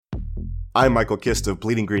I'm Michael Kist of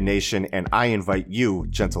Bleeding Green Nation, and I invite you,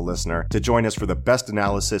 gentle listener, to join us for the best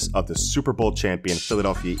analysis of the Super Bowl champion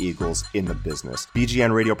Philadelphia Eagles in the business.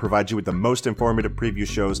 BGN Radio provides you with the most informative preview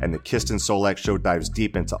shows, and the Kist and Solak Show dives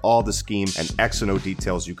deep into all the scheme and X and O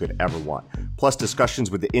details you could ever want. Plus discussions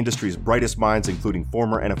with the industry's brightest minds, including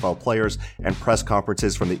former NFL players, and press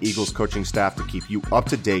conferences from the Eagles coaching staff to keep you up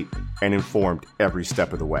to date and informed every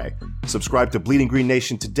step of the way. Subscribe to Bleeding Green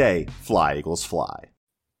Nation today. Fly, Eagles, fly.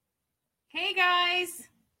 Hey guys,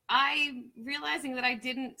 I'm realizing that I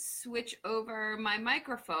didn't switch over my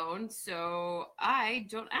microphone, so I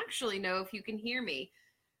don't actually know if you can hear me.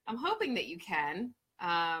 I'm hoping that you can.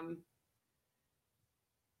 I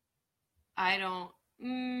don't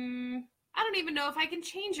even know if I can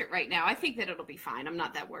change it right now. I think that it'll be fine. I'm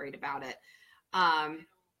not that worried about it.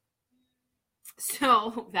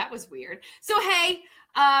 So that was weird. So hey,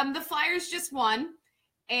 the Flyers just won,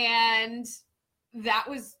 and that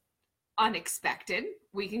was unexpected.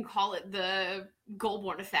 We can call it the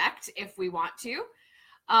Goulbourne effect if we want to.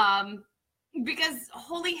 Because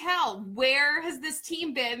holy hell, where has this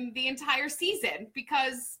team been the entire season?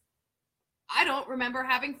 Because I don't remember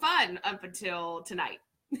having fun up until tonight.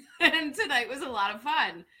 And tonight was a lot of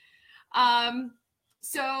fun.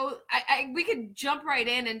 So we could jump right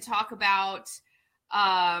in and talk about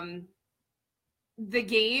the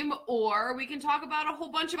game, or we can talk about a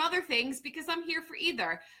whole bunch of other things because I'm here for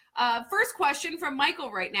either. First question from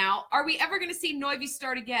Michael right now. Are we ever going to see Noivy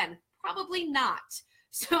start again? Probably not.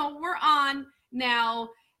 So we're on now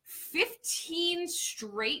 15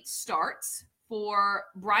 straight starts for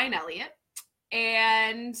Brian Elliott.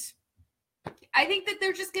 And I think that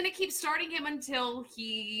they're just going to keep starting him until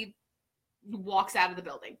he walks out of the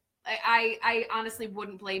building. I honestly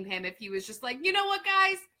wouldn't blame him if he was just like, you know what,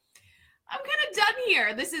 guys? I'm kind of done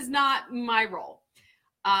here. This is not my role.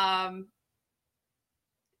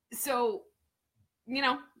 So,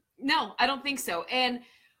 no, I don't think so. And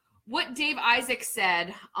what Dave Isaac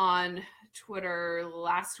said on Twitter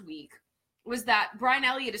last week was that Brian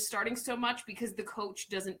Elliott is starting so much because the coach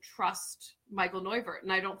doesn't trust Michael Neuvert.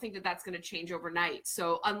 And I don't think that that's going to change overnight.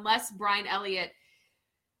 So unless Brian Elliott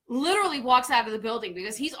literally walks out of the building,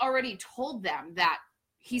 because he's already told them that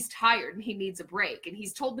he's tired and he needs a break, and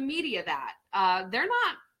he's told the media that, they're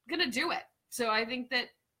not going to do it. So I think that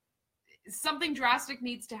something drastic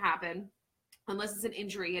needs to happen, unless it's an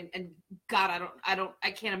injury. And God,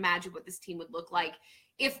 I can't imagine what this team would look like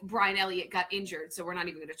if Brian Elliott got injured. So we're not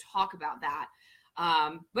even going to talk about that.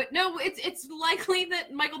 But no, it's likely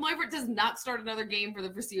that Michael Neuvert does not start another game for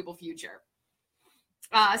the foreseeable future.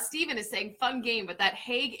 Steven is saying fun game, but that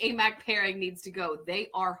Haig-Amack pairing needs to go. They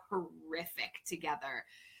are horrific together.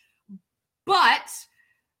 But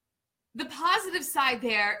the positive side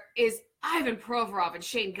there is Ivan Provorov and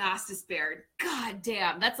Shane Gostisbehere. God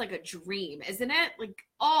damn, that's like a dream, isn't it? Like,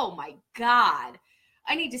 oh my God.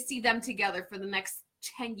 I need to see them together for the next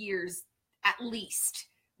 10 years at least,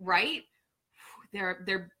 right?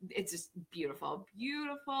 It's just beautiful.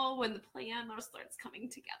 Beautiful when the plan starts coming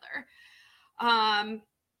together.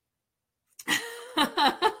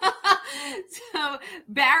 So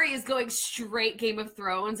Barry is going straight Game of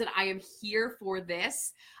Thrones, and I am here for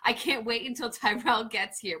this. I can't wait until Tyrell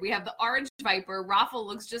gets here. We have the Orange Viper. Raffle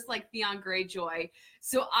looks just like Theon Greyjoy.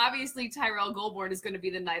 So obviously Tyrell Goulbourne is going to be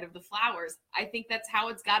the Knight of the Flowers. I think that's how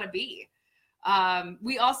it's got to be.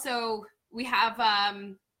 We have,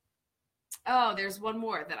 there's one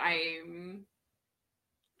more that I'm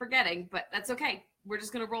forgetting, but that's okay. We're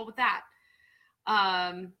just going to roll with that.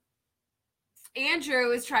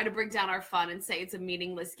 Andrew is trying to bring down our fun and say it's a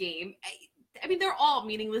meaningless game. I mean, they're all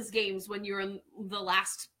meaningless games when you're in the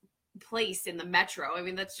last place in the Metro. I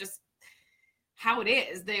mean, that's just how it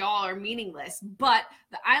is. They all are meaningless. But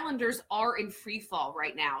the Islanders are in free fall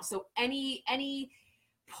right now. So any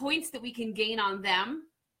points that we can gain on them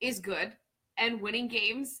is good. And winning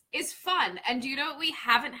games is fun. And do you know what we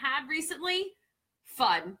haven't had recently?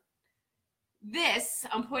 Fun. This,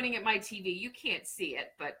 I'm pointing at my TV. You can't see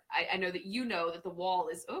it, but I know that you know that the wall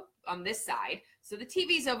is on this side. So the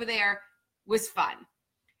TV's over there was fun.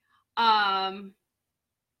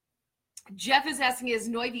 Jeff is asking, is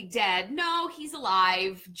Noivy dead? No, he's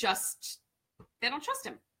alive. Just, they don't trust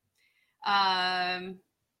him.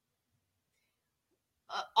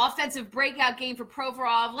 Offensive breakout game for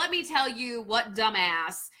Provorov. Let me tell you what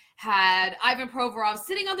dumbass had Ivan Provorov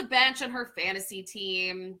sitting on the bench on her fantasy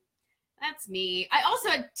team. That's me. I also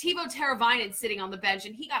had Teuvo Teravainen sitting on the bench,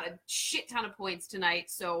 and he got a shit ton of points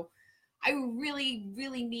tonight. So I really,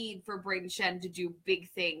 really need for Brayden Schenn to do big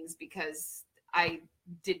things because I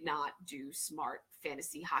did not do smart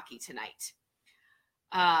fantasy hockey tonight.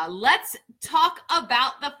 Let's talk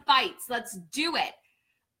about the fights. Let's do it.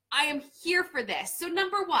 I am here for this. So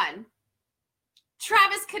number one,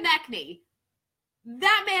 Travis Konechny.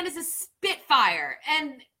 That man is a spitfire.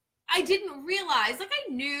 And I didn't realize, like,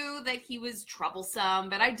 I knew that he was troublesome,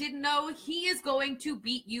 but I didn't know he is going to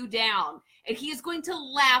beat you down. And he is going to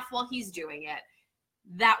laugh while he's doing it.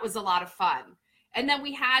 That was a lot of fun. And then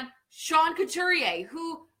we had Sean Couturier,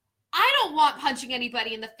 who I don't want punching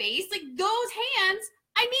anybody in the face. Like, those hands,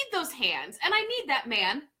 I need those hands. And I need that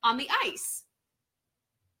man on the ice.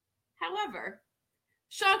 However,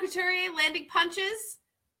 Sean Couturier landing punches,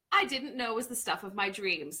 I didn't know was the stuff of my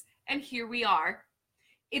dreams. And here we are.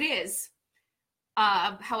 It is.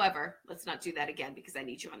 However, let's not do that again because I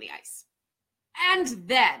need you on the ice. And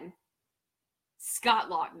then Scott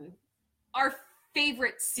Laughton, our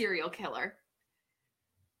favorite serial killer,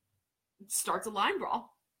 starts a line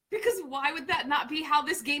brawl. Because why would that not be how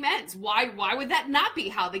this game ends? Why would that not be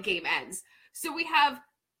how the game ends? So we have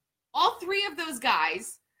all three of those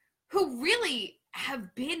guys who really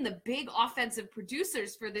have been the big offensive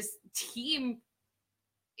producers for this team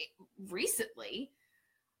recently,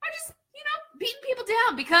 are just, beating people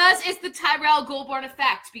down because it's the Tyrell Goulbourne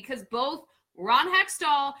effect, because both Ron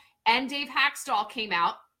Hextall and Dave Hakstol came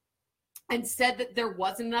out and said that there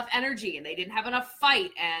wasn't enough energy and they didn't have enough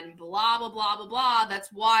fight and blah, blah, blah, blah, blah. That's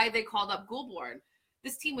why they called up Goulbourne.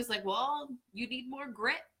 This team was like, well, you need more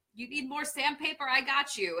grit. You need more sandpaper. I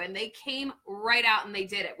got you. And they came right out and they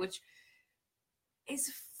did it, which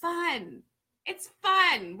is fun. It's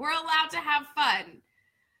fun. We're allowed to have fun.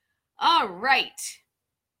 All right.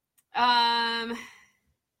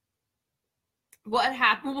 What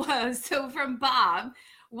happened was, so from Bob,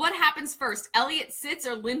 what happens first? Elliott sits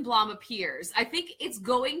or Lindblom appears? I think it's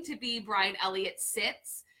going to be Brian Elliott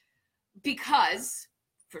sits because,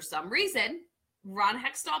 for some reason, Ron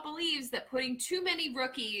Hextall believes that putting too many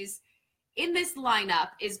rookies in this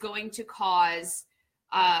lineup is going to cause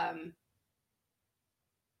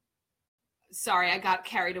sorry, I got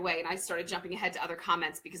carried away and I started jumping ahead to other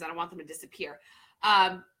comments because I don't want them to disappear.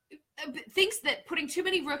 Thinks that putting too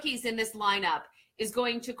many rookies in this lineup is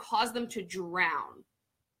going to cause them to drown.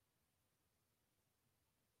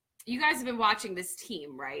 You guys have been watching this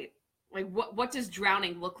team, right? Like, what does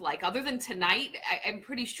drowning look like? Other than tonight, I'm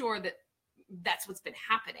pretty sure that that's what's been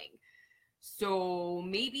happening. So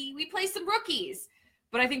maybe we play some rookies.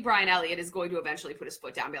 But I think Brian Elliott is going to eventually put his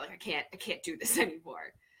foot down and be like, I can't do this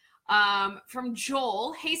anymore. From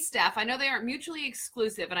Joel, hey, Steph, I know they aren't mutually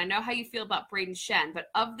exclusive, and I know how you feel about Brayden Schenn, but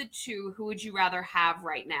of the two, who would you rather have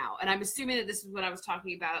right now? And I'm assuming that this is what I was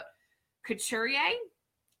talking about. Couturier,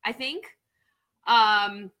 I think.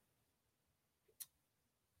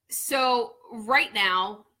 So right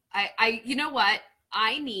now, I you know what?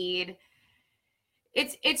 I need...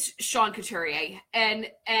 It's Sean Couturier,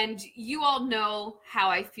 and you all know how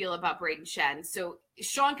I feel about Brayden Schenn. So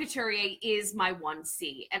Sean Couturier is my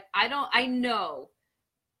 1C, and I know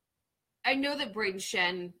that Brayden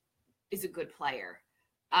Schenn is a good player.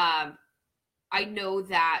 I know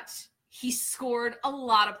that he scored a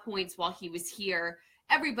lot of points while he was here.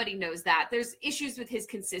 Everybody knows that. There's issues with his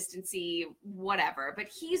consistency, whatever, but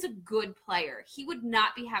he's a good player. He would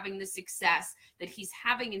not be having the success that he's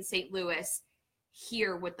having in St. Louis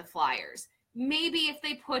here with the Flyers. Maybe if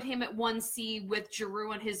they put him at 1C with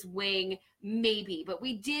Giroux on his wing, maybe. But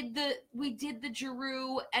we did the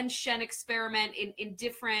Giroux and Schenn experiment in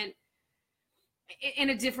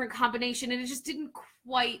a different combination, and it just didn't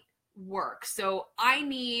quite work. So I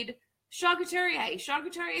need Sean Couturier. Sean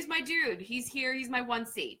Couturier is my dude. He's here. He's my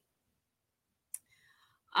 1C.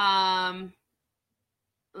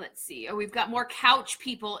 Let's see. Oh, we've got more couch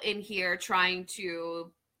people in here trying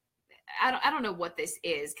to... I don't know what this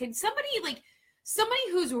is. Can somebody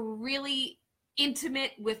who's really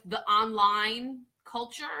intimate with the online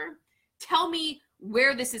culture tell me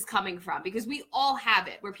where this is coming from? Because we all have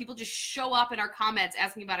it, where people just show up in our comments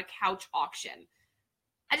asking about a couch auction.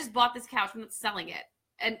 I just bought this couch. I'm not selling it.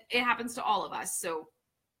 And it happens to all of us. So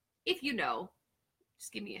if you know,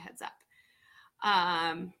 just give me a heads up.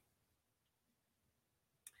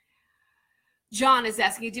 John is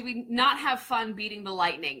asking, did we not have fun beating the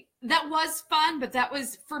Lightning? That was fun, but that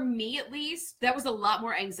was, for me at least, that was a lot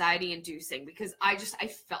more anxiety inducing because I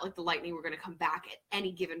felt like the Lightning were going to come back at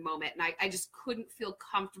any given moment. And I just couldn't feel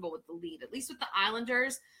comfortable with the lead. At least with the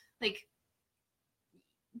Islanders, like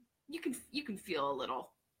you can feel a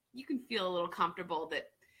little comfortable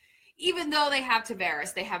that even though they have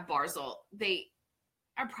Tavares, they have Barzal, they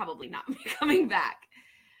are probably not coming back.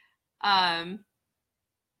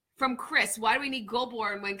 From Chris, why do we need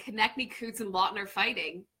Goulbourne when Konechny, Coots, and Laughton are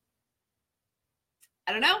fighting?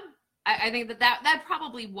 I don't know. I think that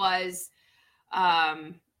probably was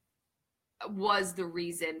the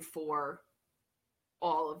reason for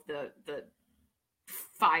all of the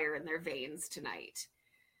fire in their veins tonight.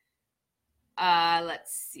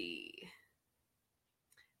 Let's see.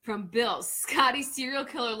 From Bill, Scotty's serial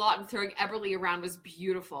killer Lawton throwing Eberle around was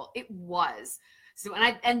beautiful. It was. So,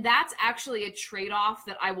 and that's actually a trade-off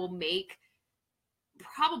that I will make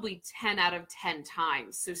probably 10 out of 10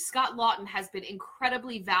 times. So Scott Lawton has been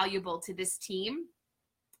incredibly valuable to this team.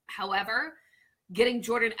 However, getting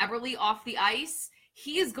Jordan Eberle off the ice,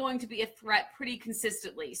 he is going to be a threat pretty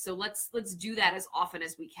consistently. So let's do that as often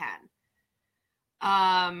as we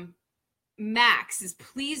can. Max is,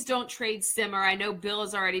 please don't trade Simmer. I know Bill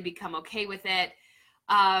has already become okay with it.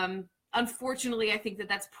 Unfortunately, I think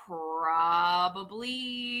that's probably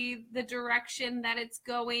the direction that it's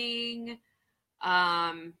going.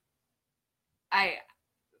 I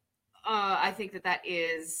think that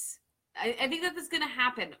is, I think that's going to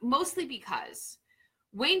happen, mostly because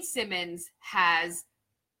Wayne Simmonds has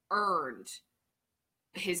earned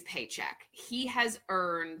his paycheck. He has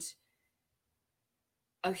earned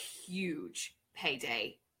a huge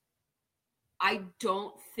payday. I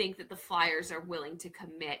don't think that the Flyers are willing to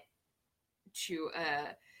commit to a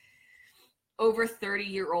over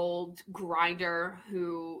 30-year-old grinder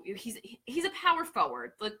who he's a power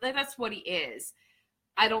forward. That's what he is.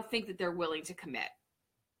 I don't think that they're willing to commit.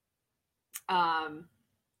 And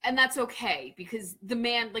that's okay, because the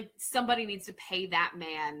man, somebody needs to pay that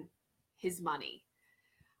man his money.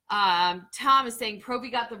 Tom is saying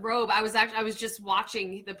Provy got the robe. I was just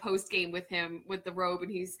watching the post game with him with the robe,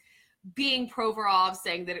 and he's being Provorov,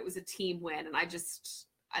 saying that it was a team win, and I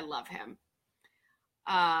love him.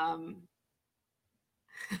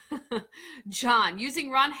 John, using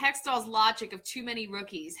Ron Hextall's logic of too many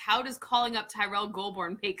rookies, how does calling up Tyrell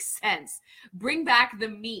Goulbourne make sense? Bring back the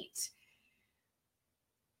meat.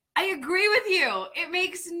 I agree with you. It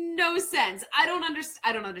makes no sense. I don't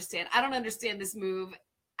understand. I don't understand this move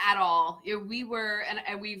at all. We were,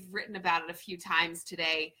 and we've written about it a few times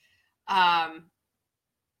today. I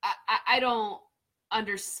don't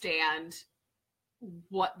understand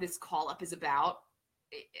what this call up is about.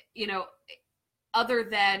 Other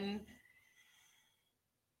than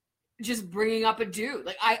just bringing up a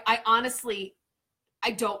dude. I honestly,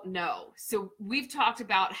 I don't know. So we've talked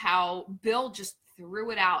about how Bill just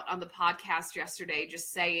threw it out on the podcast yesterday,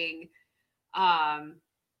 just saying that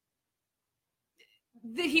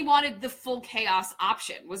he wanted the full chaos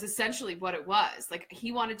option, was essentially what it was.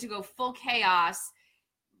 He wanted to go full chaos.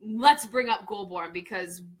 Let's bring up Goulbourne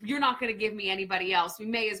because you're not going to give me anybody else. We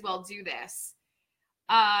may as well do this.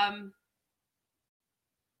 I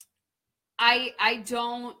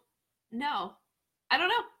don't know. I don't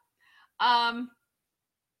know.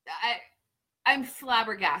 I'm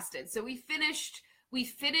flabbergasted. So we finished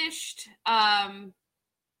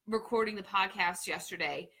recording the podcast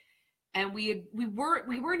yesterday, and we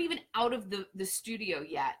weren't even out of the studio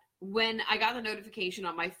yet when I got the notification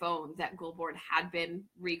on my phone that Goulbourne had been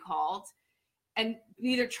recalled, and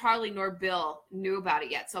neither Charlie nor Bill knew about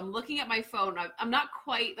it yet. So I'm looking at my phone. I'm not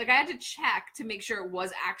quite, I had to check to make sure it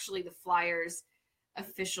was actually the Flyers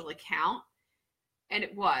official account, and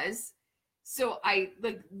it was. So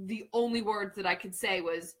the only words that I could say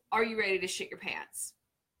was, "Are you ready to shit your pants?"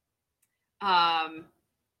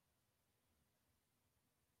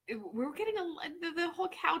 We're getting the whole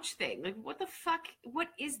couch thing. What the fuck? What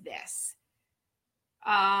is this?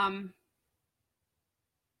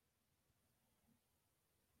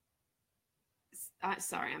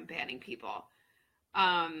 Sorry, I'm banning people.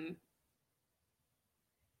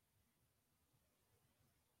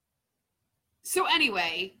 So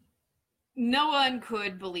anyway, no one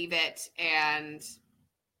could believe it, and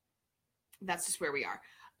that's just where we are.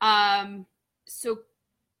 So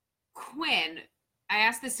Quinn, I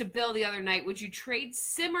asked this to Bill the other night. Would you trade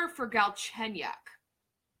Simmer for Galchenyuk?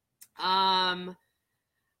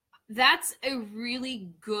 That's a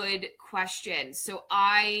really good question. So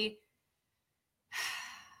I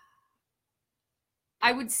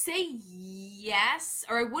would say yes,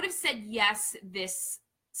 or I would have said yes this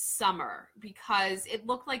summer, because it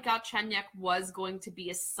looked like Galchenyuk was going to be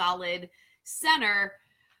a solid center.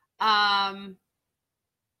 I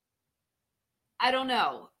don't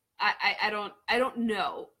know. I don't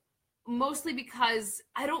know. Mostly because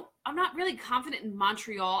I'm not really confident in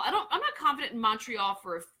Montreal. I'm not confident in Montreal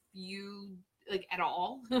for a few, at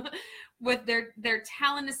all, with their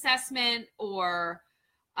talent assessment or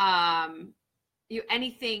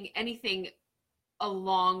anything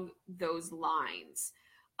along those lines.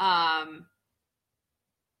 All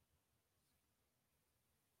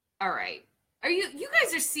right. you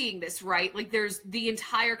guys are seeing this, right? Like there's the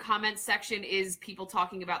entire comment section is people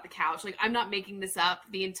talking about the couch. Like I'm not making this up.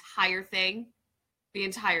 The entire thing.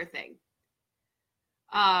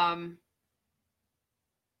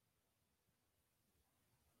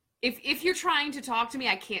 If you're trying to talk to me,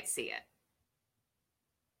 I can't see it.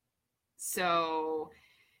 So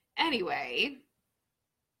anyway,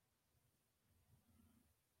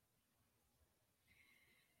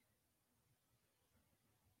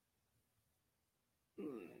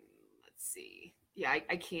 let's see. Yeah,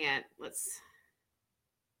 I can't.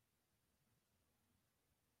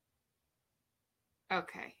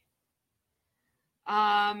 Okay.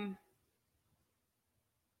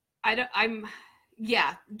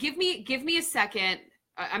 Yeah, give me a second.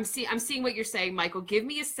 I'm seeing what you're saying, Michael. Give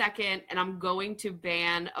me a second and I'm going to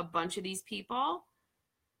ban a bunch of these people.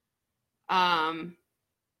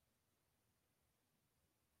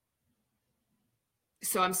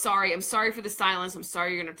 So I'm sorry for the silence. I'm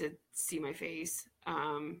sorry you're gonna have to see my face.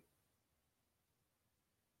 I'm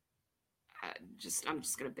just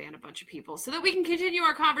gonna ban a bunch of people so that we can continue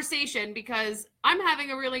our conversation because I'm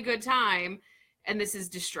having a really good time and this is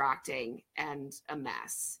distracting and a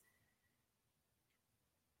mess.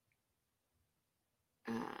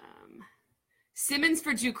 Simmons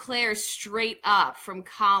for Duclair straight up from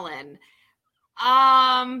Colin.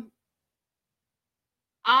 I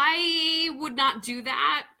would not do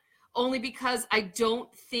that only because I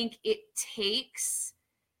don't think it takes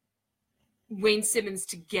Wayne Simmons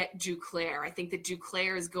to get Duclair. I think that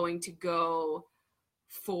Duclair is going to go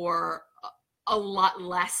for a lot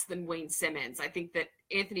less than Wayne Simmons. I think that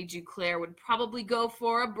Anthony Duclair would probably go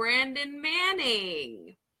for a Brandon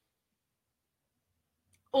Manning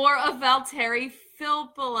or a Valtteri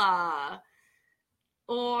Filppula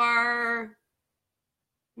or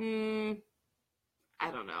I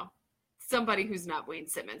don't know, somebody who's not Wayne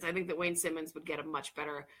Simmons. I think that Wayne Simmons would get a much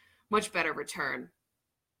better return.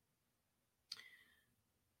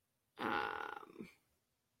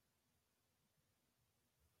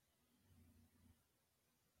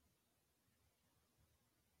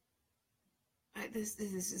 This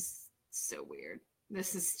is so weird.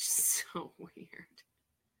 This is just so weird.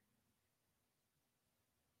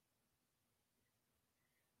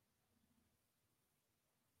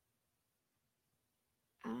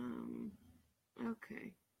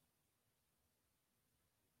 Okay.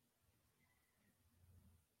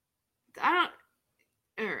 All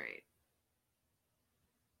right.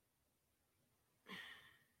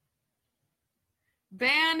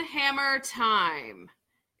 Ban hammer time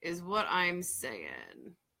is what I'm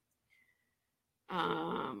saying.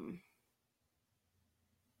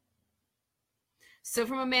 So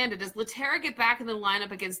from Amanda, does Laterra get back in the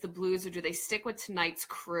lineup against the Blues or do they stick with tonight's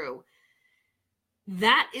crew?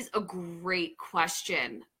 That is a great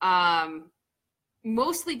question.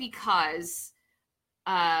 Mostly because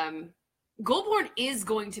Goulbourne is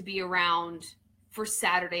going to be around for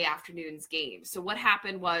Saturday afternoon's game. So what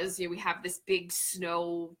happened was, we have this big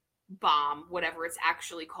snow bomb, whatever it's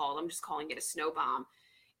actually called. I'm just calling it a snow bomb.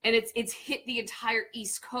 And it's hit the entire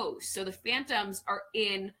East Coast. So the Phantoms are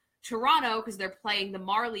in Toronto because they're playing the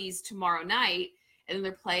Marlies tomorrow night. And then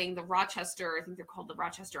they're playing the Rochester, I think they're called the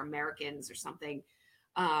Rochester Americans or something,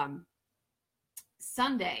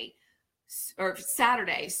 Sunday or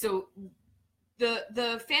Saturday. So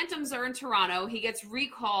the Phantoms are in Toronto. He gets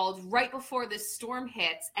recalled right before this storm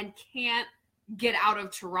hits and can't get out of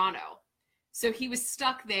Toronto. So he was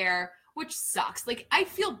stuck there, which sucks. Like, I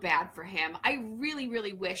feel bad for him. I really,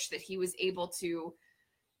 really wish that he was able to,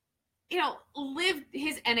 live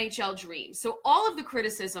his NHL dream. So all of the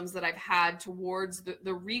criticisms that I've had towards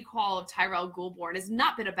the recall of Tyrell Goulbourne has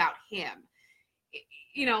not been about him.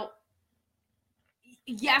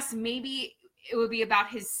 Yes, maybe it would be about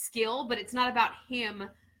his skill, but it's not about him,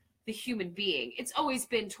 the human being. It's always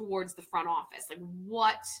been towards the front office. Like,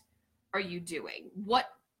 what are you doing? What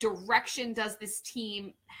direction does this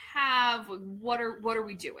team have? What are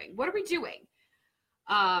we doing? What are we doing?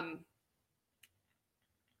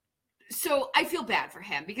 So I feel bad for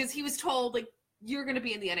him because he was told, like, you're going to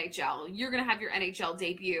be in the NHL. You're going to have your NHL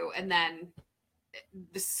debut, and then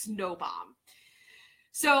the snow bomb.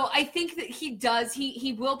 So I think that he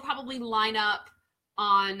will probably line up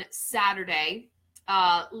on Saturday.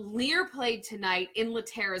 Lear played tonight in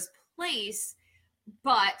Laterra's place,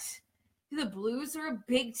 but the Blues are a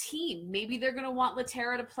big team. Maybe they're going to want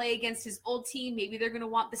Laterra to play against his old team. Maybe they're going to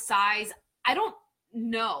want the size. I don't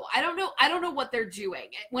know. I don't know what they're doing.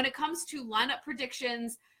 When it comes to lineup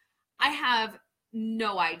predictions, I have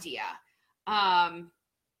no idea.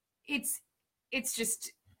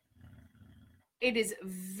 It is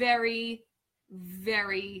very,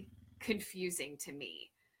 very confusing to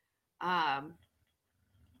me.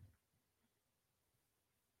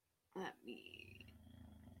 Let me.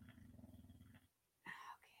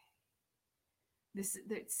 Okay.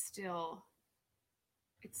 It's still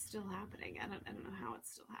happening. I don't know how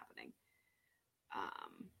it's still happening.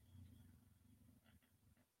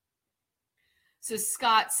 So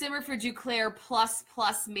Scott, simmer for Duclair plus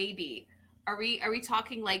maybe. Are we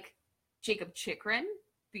talking like Jacob Chikrin?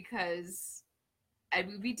 Because I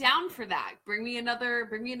would be down for that. Bring me another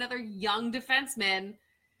young defenseman.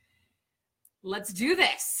 Let's do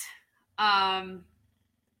this. I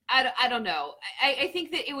don't know. I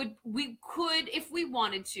think that we could, if we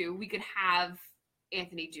wanted to, we could have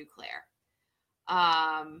Anthony Duclair.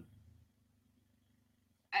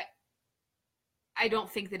 I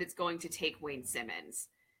don't think that it's going to take Wayne Simmonds.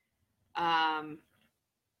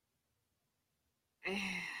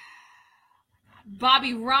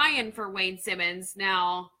 Bobby Ryan for Wayne Simmonds.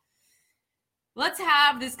 Now, let's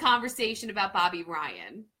have this conversation about Bobby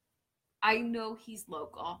Ryan. I know he's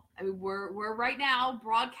local. I mean, we're right now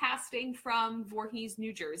broadcasting from Voorhees,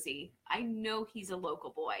 New Jersey. I know he's a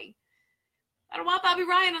local boy. I don't want Bobby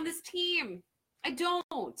Ryan on this team. I don't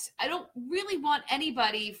really want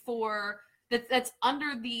anybody that's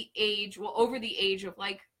under the age, over the age of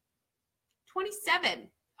like 27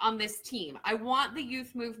 on this team. I want the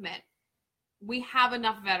youth movement. We have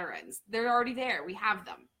enough veterans. They're already there. We have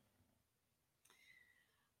them.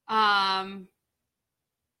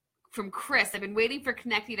 From Chris, I've been waiting for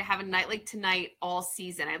Konecny to have a night like tonight all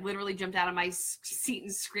season. I literally jumped out of my seat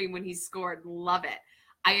and screamed when he scored. Love it.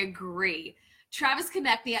 I agree. Travis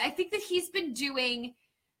Konecny, I think that he's been doing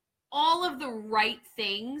all of the right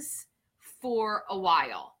things for a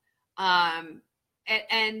while. And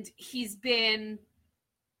he's been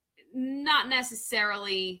not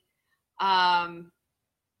necessarily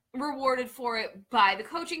rewarded for it by the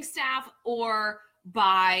coaching staff or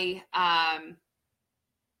by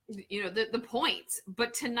the points.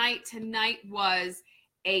 But tonight was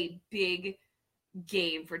a big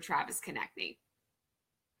game for Travis Konecny.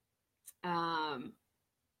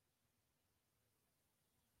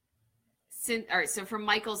 All right, so from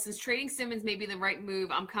Michael, since trading Simmonds may be the right move,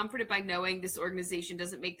 I'm comforted by knowing this organization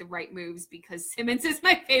doesn't make the right moves because Simmonds is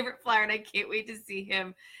my favorite Flyer and I can't wait to see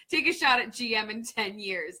him take a shot at GM in 10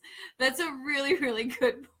 years. That's a really, really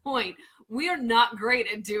good point. We are not great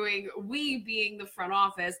at we being the front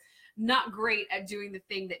office, not great at doing the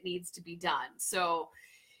thing that needs to be done. So,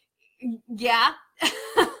 yeah,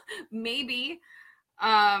 maybe.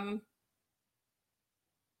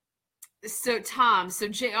 So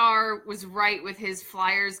JR was right with his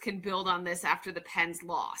Flyers can build on this after the Pens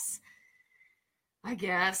loss. I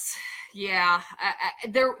guess. Yeah.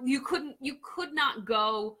 You could not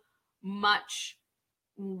go much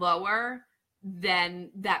lower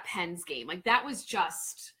than that Pens game. Like that was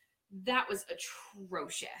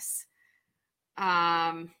atrocious.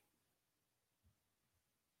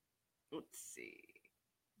 Let's see.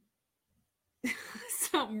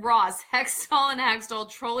 So Ross, Hextall and Hextall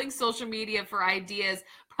trolling social media for ideas,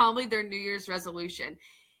 probably their New Year's resolution.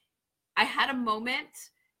 I had a moment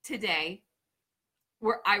today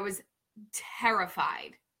where I was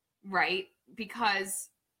terrified, right? Because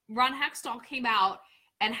Ron Hextall came out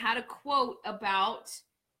and had a quote about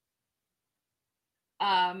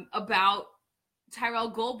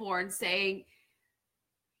Tyrell Goulbourne saying,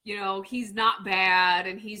 he's not bad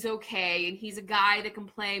and he's okay. And he's a guy that can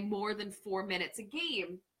play more than 4 minutes a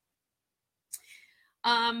game.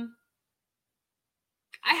 I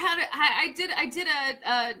did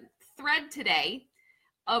a thread today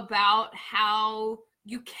about how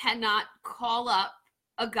you cannot call up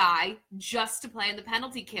a guy just to play in the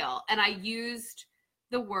penalty kill. And I used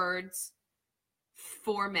the words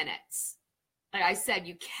 4 minutes. Like I said,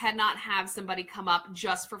 you cannot have somebody come up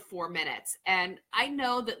just for 4 minutes. And I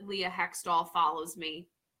know that Leah Hextall follows me.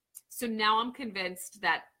 So now I'm convinced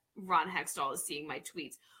that Ron Hextall is seeing my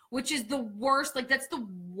tweets, which is the worst. Like that's the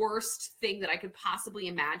worst thing that I could possibly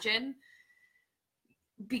imagine.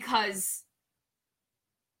 Because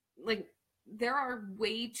like there are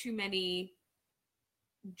way too many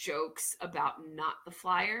jokes about not the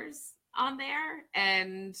Flyers on there.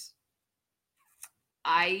 And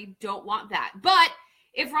I don't want that. But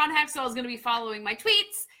if Ron Hextall is going to be following my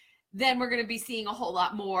tweets, then we're going to be seeing a whole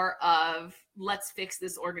lot more of let's fix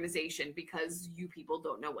this organization because you people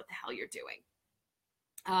don't know what the hell you're doing.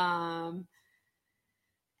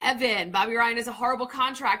 Evan, Bobby Ryan is a horrible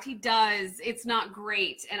contract. He does. It's not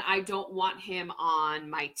great. And I don't want him on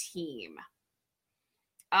my team.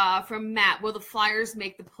 From Matt, will the Flyers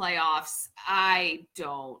make the playoffs? I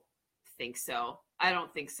don't think so. I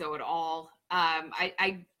don't think so at all.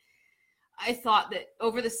 I I thought that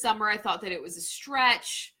over the summer, I thought that it was a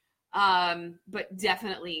stretch. But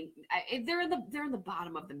definitely they're in the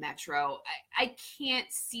bottom of the Metro. I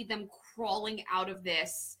can't see them crawling out of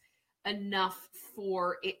this enough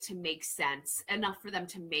for it to make sense, enough for them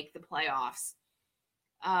to make the playoffs.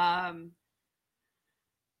 Let's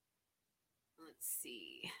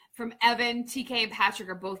see. From Evan, TK and Patrick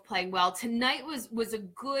are both playing well. Tonight was a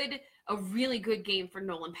really good game for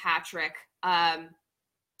Nolan Patrick.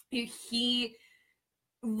 He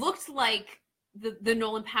looked like the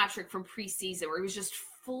Nolan Patrick from preseason, where he was just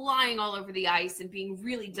flying all over the ice and being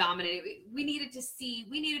really dominated. We needed to see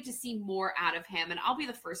more out of him, and I'll be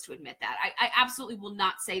the first to admit that. I absolutely will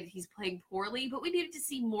not say that he's playing poorly, but we needed to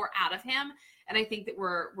see more out of him, and I think that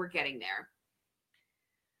we're getting there.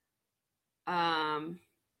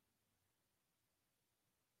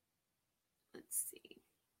 Let's see.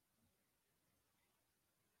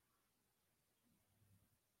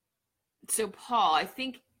 So Paul, I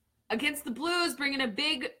think against the Blues, bringing a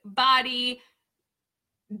big body,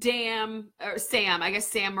 Sam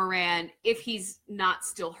Morin, if he's not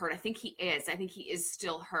still hurt. I think he is. I think he is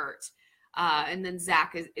still hurt. And then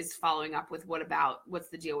Zach is following up with what's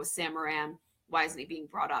the deal with Sam Morin? Why isn't he being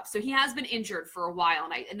brought up? So he has been injured for a while,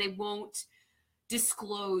 and they won't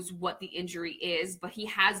disclose what the injury is, but he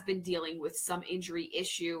has been dealing with some injury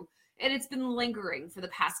issue, and it's been lingering for the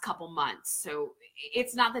past couple months. So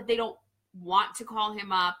it's not that they don't want to call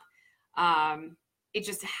him up. It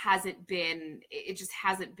just hasn't been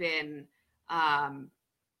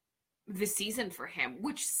this season for him,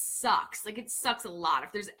 which sucks. Like, it sucks a lot.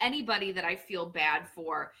 If there's anybody that I feel bad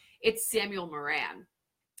for, it's Samuel Morin,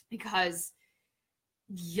 because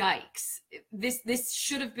yikes, this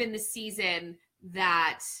should have been the season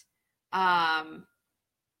that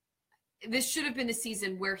this should have been the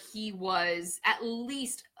season where he was at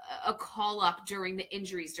least a call up during the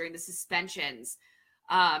injuries, during the suspensions.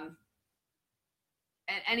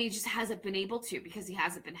 And he just hasn't been able to, because he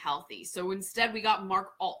hasn't been healthy. So instead we got Mark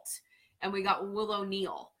Alt and we got Will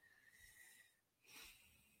O'Neill.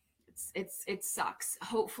 It sucks.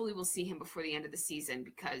 Hopefully we'll see him before the end of the season,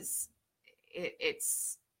 because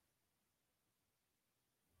it's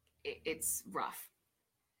rough.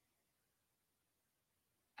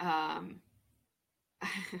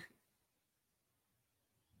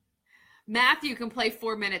 Matthew can play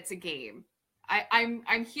 4 minutes a game.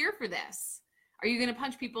 I'm here for this. Are you going to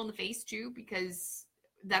punch people in the face too? Because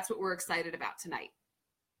that's what we're excited about tonight.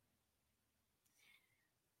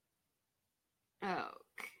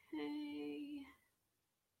 Okay.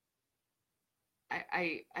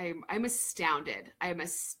 I'm astounded. I am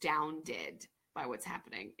astounded by what's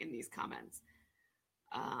happening in these comments.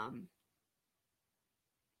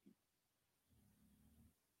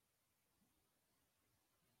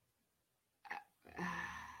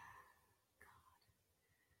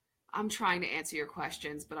 I'm trying to answer your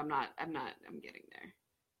questions, but I'm getting there.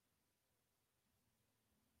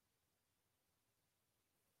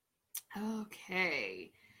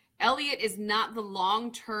 Okay. Elliott is not the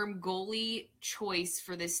long-term goalie choice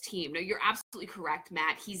for this team. No, you're absolutely correct,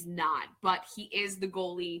 Matt. He's not, but he is the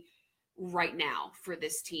goalie right now for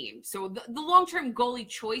this team. So the long-term goalie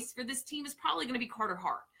choice for this team is probably going to be Carter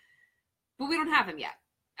Hart, but we don't have him yet.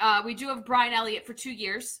 We do have Brian Elliott for 2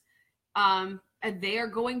 years, and they are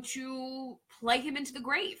going to play him into the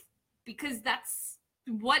grave, because that's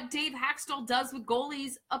what Dave Haxtell does with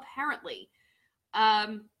goalies, apparently.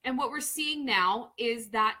 And what we're seeing now is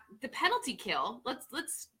that the penalty kill,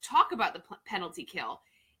 let's talk about the penalty kill,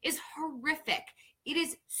 is horrific. It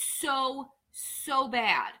is so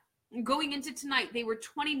bad. Going into tonight, they were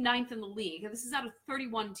 29th in the league. This is out of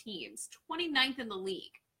 31 teams, 29th in the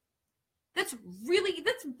league. That's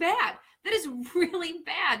bad. That is really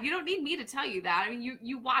bad. You don't need me to tell you that. I mean,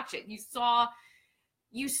 you watch it. You saw,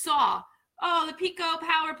 oh, the Pico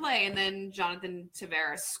power play, and then Jonathan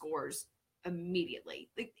Tavares scores immediately.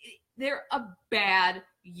 They're a bad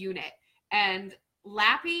unit. And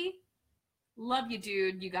Lappy, love you,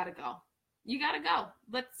 dude. You gotta go.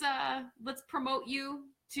 Let's promote you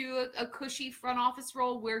to a cushy front office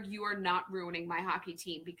role where you are not ruining my hockey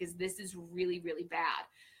team, because this is really, really bad.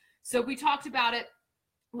 So we talked about it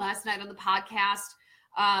last night on the podcast.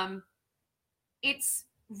 It's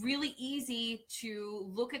really easy to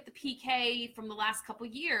look at the PK from the last couple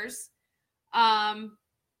of years and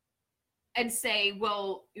say,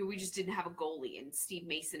 well, we just didn't have a goalie and Steve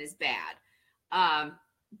Mason is bad.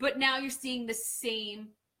 But now you're seeing the same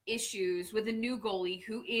issues with a new goalie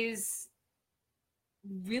who is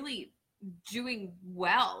really doing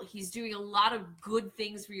well. He's doing a lot of good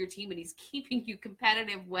things for your team, and he's keeping you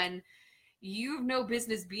competitive when you have no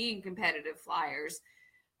business being competitive, Flyers.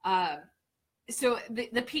 So the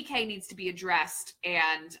PK needs to be addressed,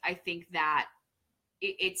 and I think that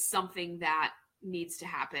it's something that needs to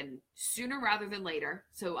happen sooner rather than later.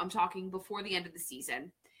 So I'm talking before the end of the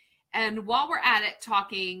season. And while we're at it,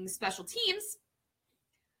 talking special teams,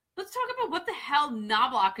 let's talk about what the hell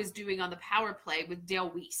Knobloch is doing on the power play with Dale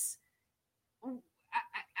Weiss.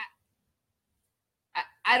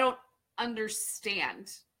 I don't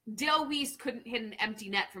understand. Dale Weiss couldn't hit an empty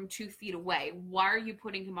net from 2 feet away. Why are you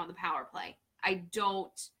putting him on the power play? I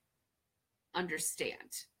don't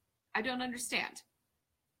understand. I don't understand.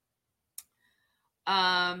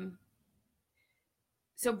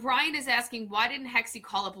 So Brian is asking, why didn't Hexie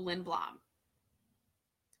call up Lindblom?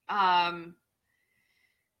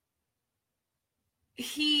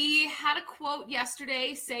 He had a quote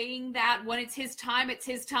yesterday saying that when it's his time,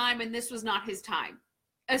 and this was not his time.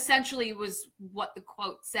 Essentially was what the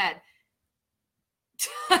quote said.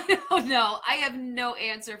 I don't know. I have no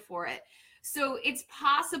answer for it. So it's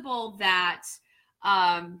possible that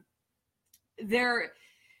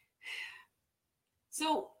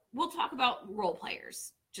so we'll talk about role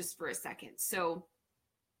players just for a second. So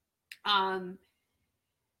the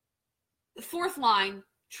fourth line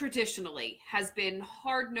traditionally has been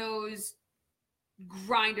hard-nosed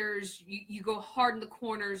grinders. You go hard in the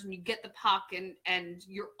corners and you get the puck and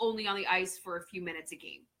you're only on the ice for a few minutes a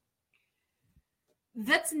game.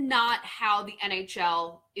 That's not how the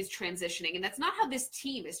NHL is transitioning, and that's not how this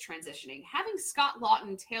team is transitioning. Having Scott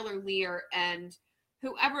Laughton, Taylor Lear, and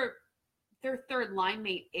whoever their third line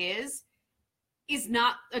mate is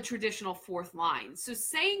not a traditional fourth line. So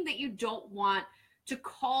saying that you don't want to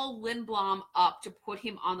call Lindblom up to put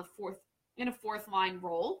him on the fourth line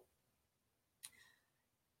role,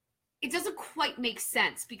 it doesn't quite make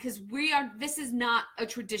sense, because this is not a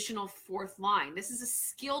traditional fourth line. This is a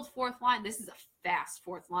skilled fourth line. This is a fast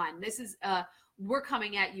fourth line. This is we're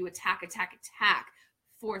coming at you, attack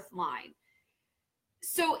fourth line.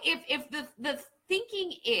 So if the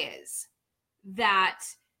thinking is that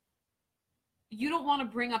you don't want to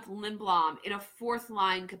bring up Lindblom in a fourth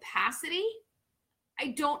line capacity,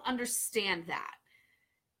 I don't understand that.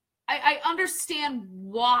 I understand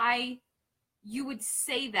why you would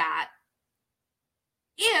say that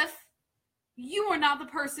if you are not the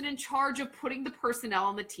person in charge of putting the personnel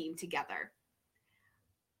on the team together.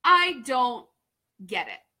 I don't get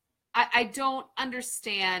it. I don't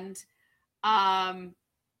understand. And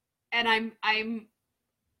I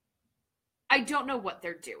don't know what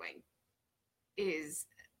they're doing is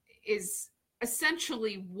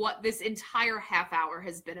essentially what this entire half hour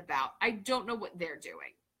has been about. I don't know what they're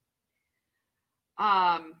doing.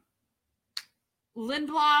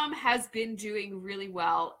 Lindblom has been doing really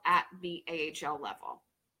well at the AHL level.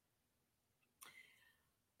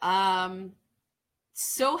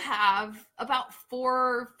 So have about 4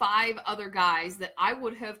 or 5 other guys that I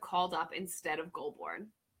would have called up instead of Goulbourne,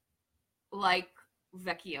 like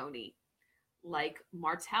Vecchione, like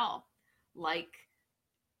Martel, like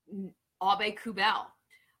Aube Kubel.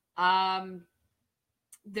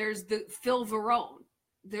 There's the Phil Verone.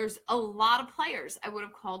 There's a lot of players I would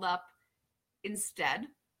have called up instead.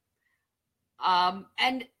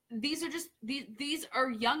 And these are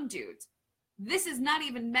young dudes. This is not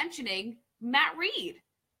even mentioning Matt Reed,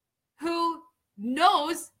 who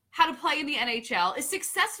knows how to play in the NHL, is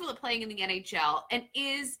successful at playing in the NHL, and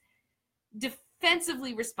is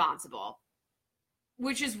defensively responsible,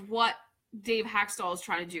 which is what Dave Hackstall is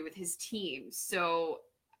trying to do with his team. So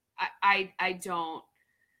I don't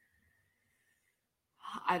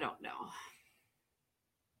know.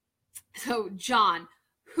 So John,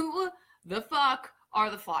 who the fuck are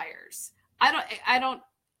the Flyers? I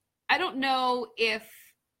don't know if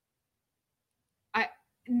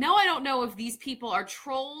I don't know if these people are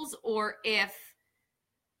trolls or if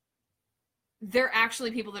they're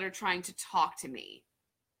actually people that are trying to talk to me.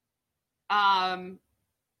 I'm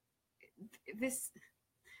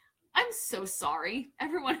so sorry,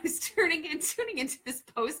 everyone who's tuning into this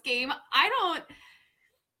post game. I'm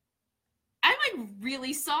like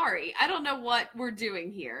really sorry. I don't know what we're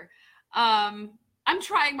doing here. I'm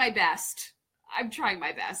trying my best.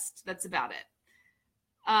 That's about it.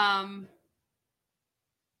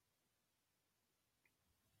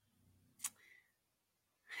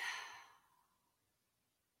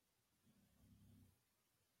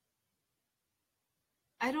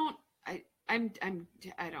 I don't.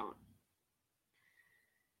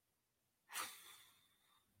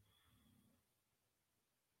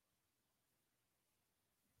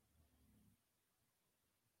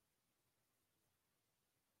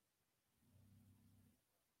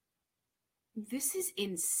 This is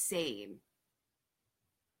insane.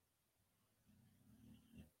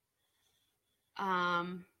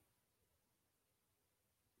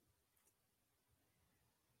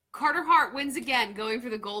 Carter Hart wins again, going for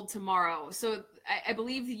the gold tomorrow. So I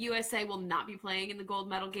believe the USA will not be playing in the gold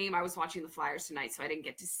medal game. I was watching the Flyers tonight, so I didn't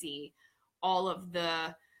get to see all of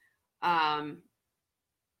the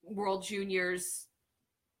World Juniors.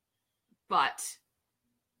 But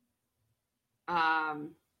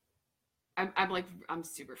I'm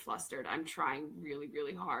super flustered. I'm trying really,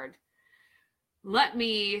 really hard. Let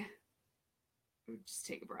me just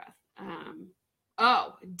take a breath.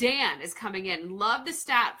 Dan is coming in. Love the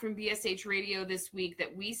stat from BSH Radio this week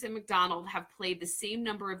that Weiss and McDonald have played the same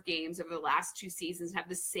number of games over the last 2 seasons and have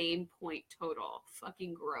the same point total.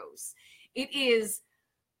 Fucking gross. It is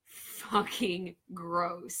fucking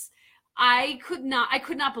gross. I could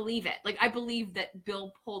not believe it. Like, I believe that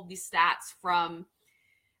Bill pulled these stats from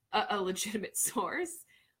a legitimate source,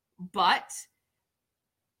 but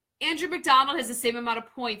Andrew McDonald has the same amount of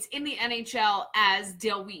points in the NHL as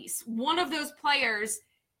Dale Weiss. One of those players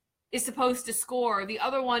is supposed to score. The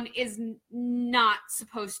other one is not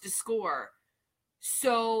supposed to score.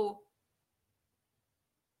 So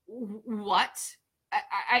what?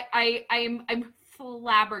 I'm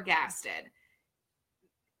flabbergasted.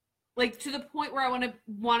 Like, to the point where I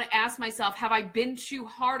want to ask myself, have I been too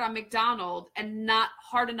hard on McDonald and not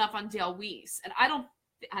hard enough on Dale Weiss? And I don't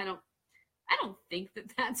think that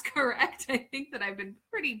that's correct. I think that I've been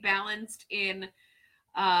pretty balanced in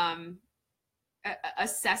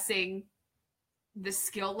assessing the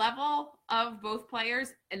skill level of both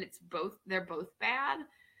players, and they're both bad.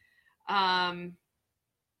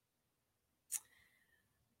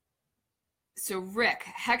 So Rick,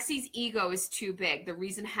 Hexy's ego is too big. The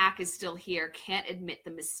reason Hack is still here, can't admit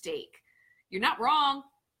the mistake. You're not wrong.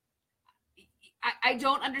 I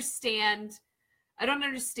don't understand. I don't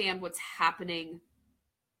understand what's happening.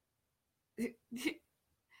 I don't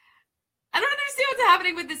understand what's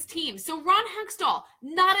happening with this team. So Ron Hextall,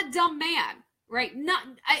 not a dumb man, right?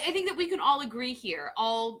 I think that we can all agree here,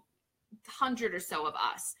 all 100 or so of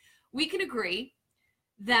us, we can agree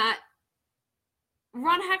that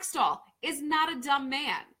Ron Hextall is not a dumb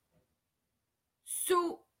man.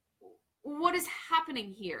 So what is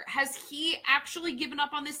happening here? Has he actually given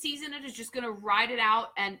up on this season and is just going to ride it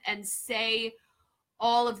out and say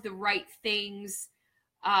all of the right things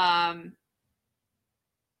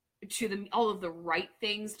all of the right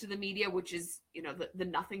things to the media, which is, the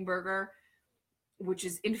nothing burger, which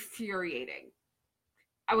is infuriating.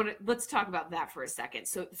 Let's talk about that for a second.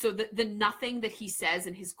 So the nothing that he says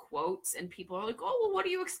in his quotes, and people are like, oh, well, what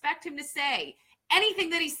do you expect him to say? Anything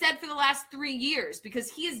that he said for the last 3 years, because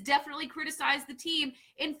he has definitely criticized the team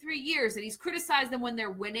in 3 years, and he's criticized them when they're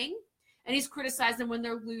winning, and he's criticized them when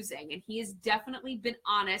they're losing, and he has definitely been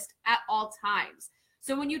honest at all times.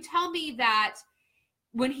 So when you tell me that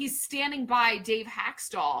when he's standing by Dave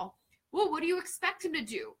Hakstol, well, what do you expect him to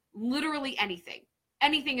do? Literally anything.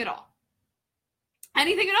 Anything at all.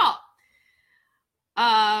 Anything at all.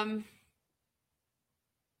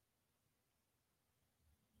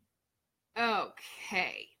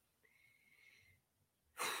 Okay.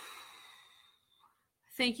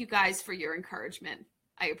 Thank you guys for your encouragement.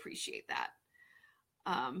 I appreciate that.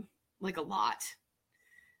 Like a lot.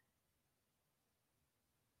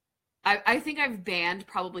 I think I've banned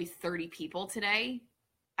probably 30 people today.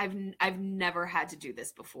 I've never had to do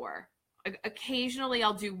this before. Occasionally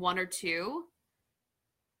I'll do 1 or 2.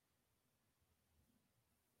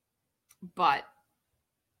 But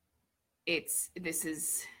this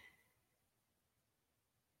is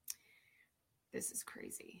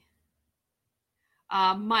crazy.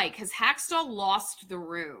 Mike, has Hakstol lost the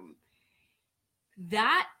room?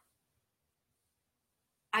 That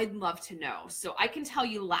I'd love to know. So I can tell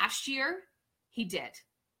you last year he did.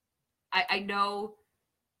 I know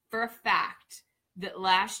for a fact that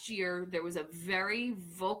last year there was a very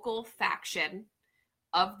vocal faction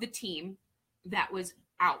of the team that was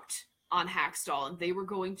out on Hakstol, and they were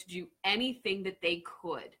going to do anything that they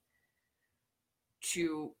could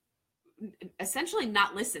to essentially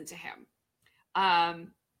not listen to him.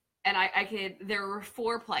 And there were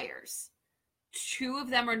 4 players. 2 of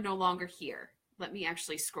them are no longer here. Let me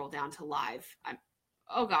actually scroll down to live.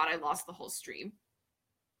 Oh God, I lost the whole stream.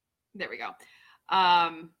 There we go.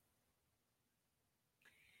 I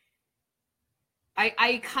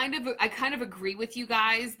kind of agree with you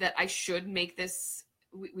guys that I should make this.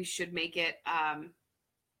 We should make it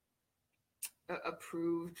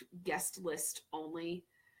approved guest list only,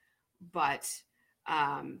 but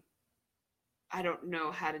I don't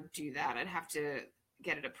know how to do that. I'd have to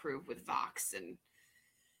get it approved with Vox, and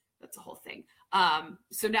that's a whole thing.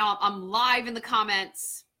 So now I'm live in the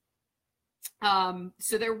comments.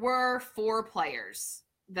 So there were 4 players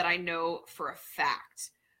that I know for a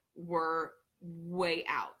fact were way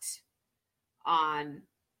out on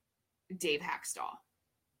Dave Hackstall.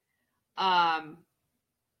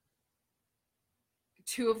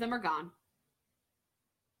 2 of them are gone.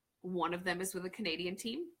 One of them is with a Canadian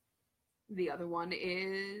team. The other one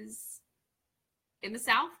is in the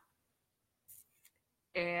South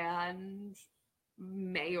and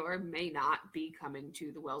may or may not be coming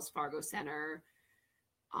to the Wells Fargo Center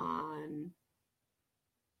on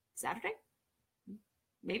Saturday.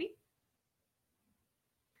 Maybe.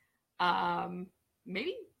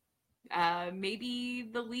 Maybe. Maybe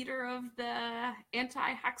the leader of the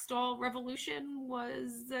anti-Hackstall revolution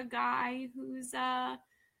was a guy whose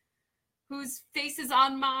face is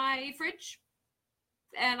on my fridge,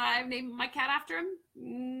 and I've named my cat after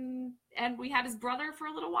him. And we had his brother for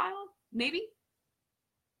a little while. Maybe.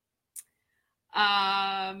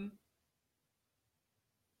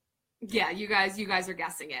 Yeah, you guys are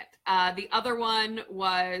guessing it. The other one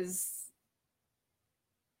was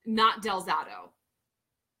not Delzato,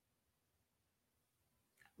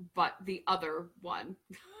 but the other one.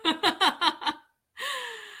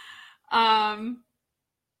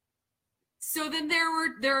 So then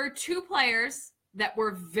there are 2 players that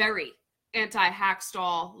were very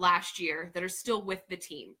anti-Hackstall last year that are still with the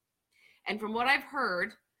team. And from what I've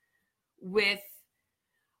heard, with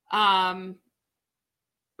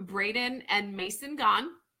Braden and Mason gone,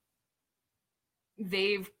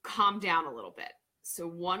 they've calmed down a little bit. So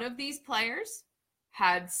one of these players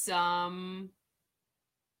had some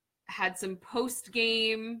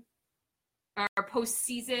post-game or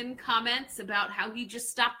post-season comments about how he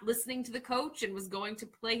just stopped listening to the coach and was going to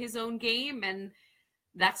play his own game, and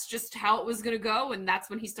that's just how it was going to go, and that's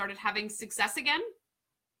when he started having success again.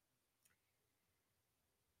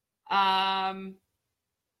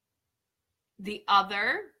 The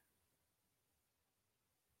other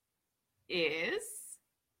is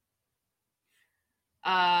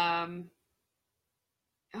oh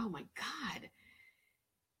my God.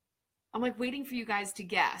 I'm like waiting for you guys to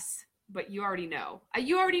guess, but you already know.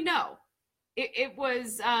 You already know. It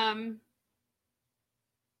was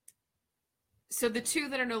so the 2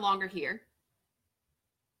 that are no longer here.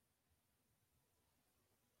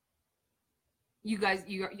 You guys,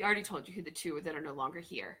 you already told you who the 2 that are no longer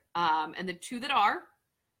here. And the 2 that are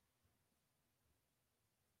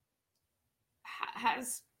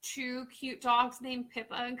has 2 cute dogs named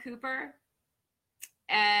Pippa and Cooper.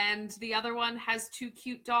 And the other one has 2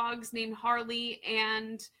 cute dogs named Harley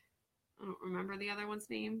and I don't remember the other one's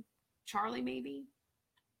name. Charlie, maybe?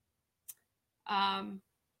 Not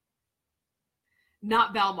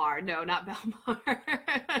Belmar. No, not Belmar.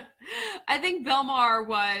 I think Belmar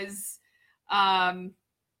was I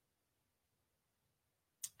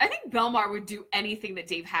think Belmar would do anything that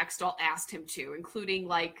Dave Hackstall asked him to, including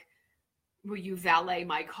like, will you valet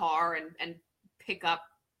my car and pick up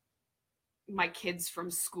my kids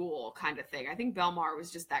from school kind of thing. I think Belmar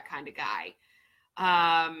was just that kind of guy.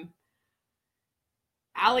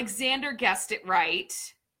 Alexander guessed it right.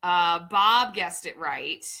 Bob guessed it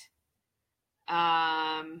right.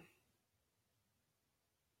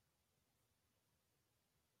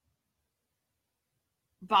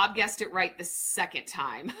 Bob guessed it right the second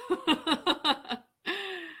time.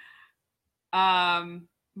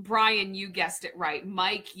 Brian, you guessed it right.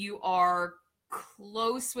 Mike, you are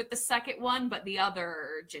close with the second one, but the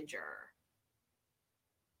other Ginger.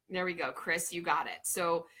 There we go. Chris, you got it.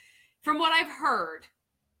 So from what I've heard,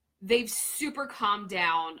 they've super calmed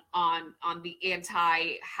down on the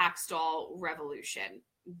anti-Hackstall revolution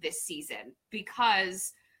this season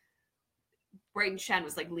because Braden Shen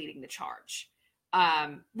was like leading the charge.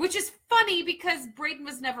 Which is funny because Braden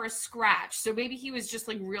was never a scratch. So maybe he was just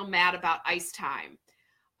like real mad about ice time.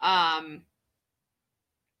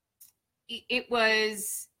 It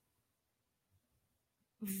was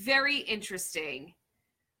very interesting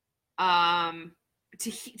to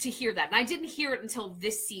hear that. And I didn't hear it until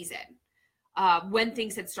this season when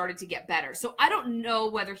things had started to get better. So I don't know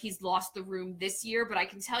whether he's lost the room this year, but I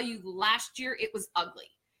can tell you last year it was ugly.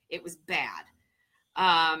 It was bad.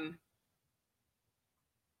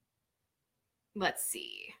 Let's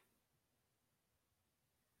see.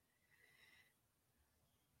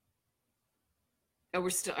 Oh, we're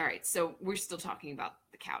still all right. So we're still talking about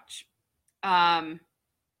the couch.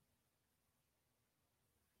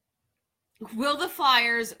 Will the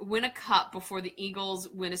Flyers win a cup before the Eagles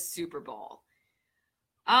win a Super Bowl?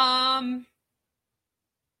 Well,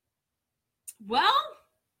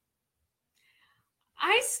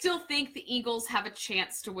 I still think the Eagles have a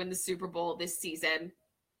chance to win the Super Bowl this season.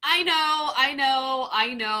 I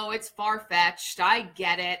know. It's far-fetched. I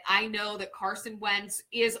get it. I know that Carson Wentz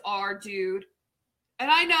is our dude. And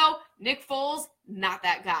I know Nick Foles, not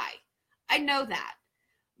that guy. I know that.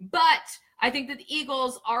 But I think that the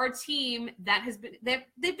Eagles are a team that they've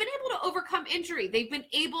been able to overcome injury. They've been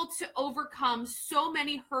able to overcome so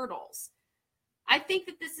many hurdles. I think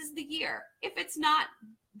that this is the year. If it's not,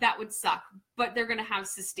 that would suck. But they're going to have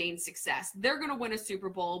sustained success. They're going to win a Super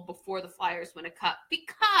Bowl before the Flyers win a cup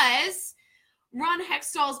because Ron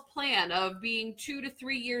Hextall's plan of being 2 to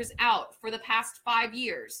 3 years out for the past 5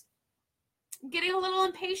 years. I'm getting a little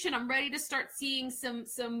impatient. I'm ready to start seeing some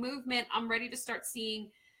movement. I'm ready to start seeing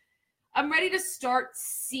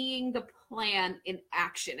the plan in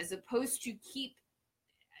action as opposed to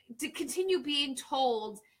continue being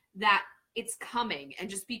told that it's coming and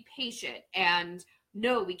just be patient and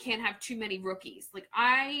no, we can't have too many rookies. Like,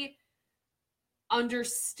 I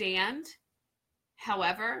understand.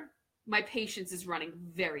 However, my patience is running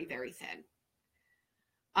very, very thin.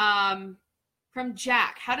 From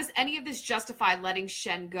Jack, how does any of this justify letting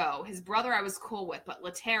Shen go? His brother I was cool with, but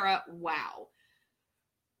Laterra, wow.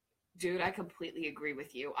 Dude, I completely agree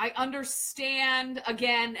with you. I understand,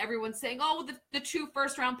 again, everyone's saying, oh, the 2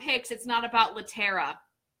 first-round picks, it's not about Laterra.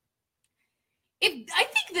 I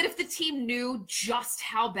think that if the team knew just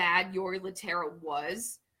how bad Yori Laterra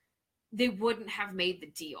was, they wouldn't have made the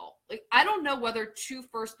deal. Like, I don't know whether 2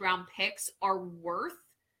 first-round picks are worth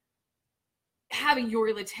having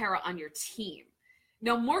Yori Laterra on your team.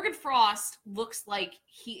 Now, Morgan Frost looks like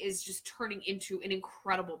he is just turning into an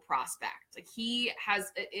incredible prospect. Like, he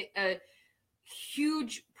has a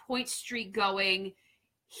huge point streak going.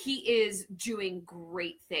 He is doing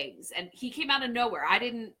great things, and he came out of nowhere. I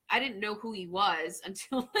didn't know who he was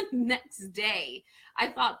until the next day. I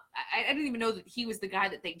didn't even know that he was the guy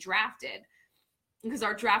that they drafted, because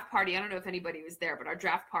our draft party, I don't know if anybody was there, but our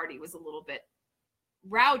draft party was a little bit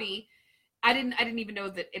rowdy. I didn't even know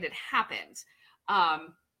that it had happened. I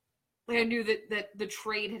knew that the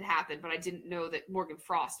trade had happened, but I didn't know that Morgan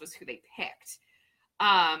Frost was who they picked.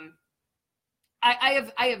 I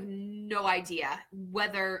have no idea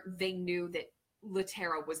whether they knew that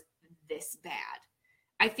Laterra was this bad.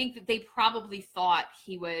 I think that they probably thought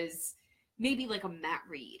he was maybe like a Matt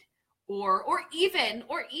Reed or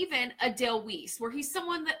even a Dale Weiss, where he's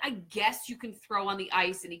someone that I guess you can throw on the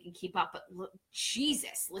ice and he can keep up. But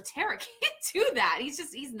Jesus, Laterra can't do that.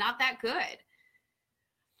 He's not that good.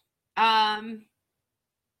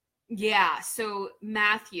 Yeah, so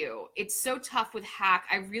Matthew, it's so tough with Hack.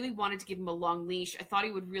 I really wanted to give him a long leash. I thought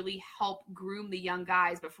he would really help groom the young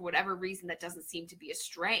guys, but for whatever reason, that doesn't seem to be a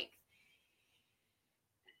strength.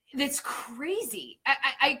 That's crazy.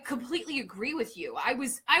 I completely agree with you. I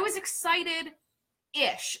was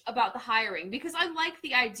excited-ish about the hiring because I like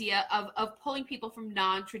the idea of pulling people from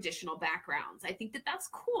non-traditional backgrounds. I think that that's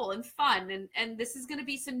cool and fun, and this is going to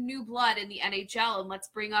be some new blood in the NHL, and let's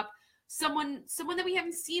bring up someone that we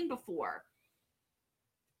haven't seen before.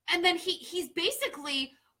 And then he's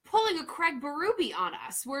basically pulling a Craig Berube on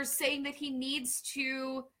us. We're saying that he needs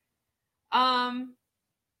to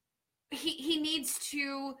he needs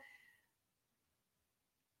to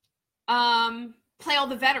play all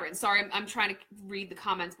the veterans. Sorry, I'm trying to read the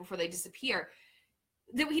comments before they disappear.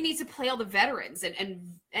 That he needs to play all the veterans and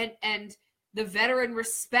the veteran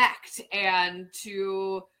respect, and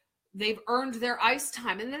they've earned their ice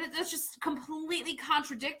time. And then that's just completely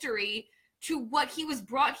contradictory to what he was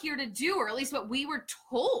brought here to do, or at least what we were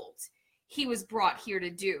told he was brought here to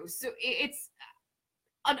do. So it's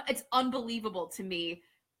unbelievable to me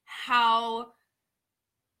how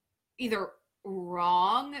either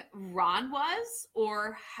wrong Ron was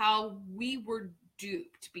or how we were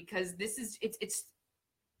duped, because this is it's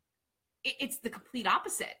the complete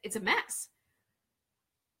opposite. It's a mess.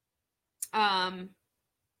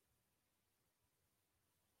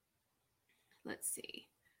 Let's see.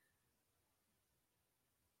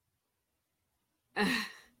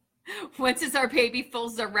 Wentz is our baby,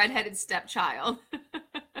 Foles is our redheaded stepchild.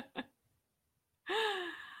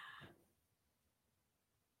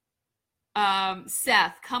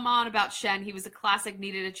 Seth, come on about Shen. He was a classic,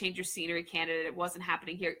 needed a change of scenery candidate. It wasn't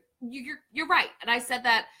happening here. You're right. And I said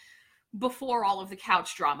that before all of the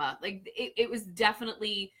couch drama. Like, it was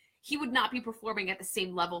definitely, he would not be performing at the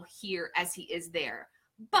same level here as he is there.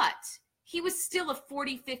 But he was still a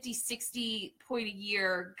 40, 50, 60 point a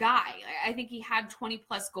year guy. I think he had 20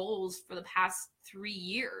 plus goals for the past 3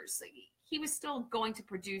 years. Like, he was still going to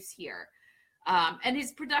produce here. And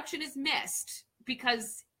his production is missed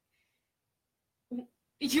because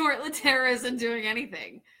Yori Laterra isn't doing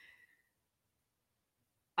anything.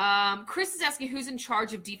 Chris is asking who's in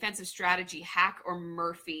charge of defensive strategy, Hack or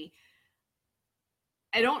Murphy.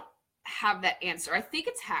 I don't have that answer. I think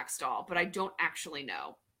it's Hackstall, but I don't actually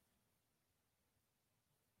know.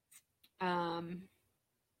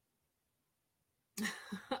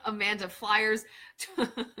 Amanda, Flyers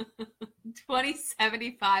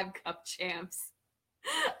 2075 Cup champs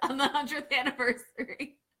on the 100th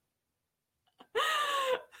anniversary.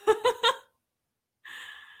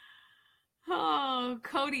 Oh,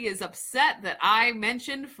 Cody is upset that I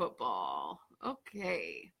mentioned football.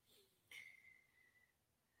 Okay.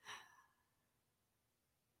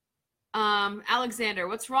 Alexander,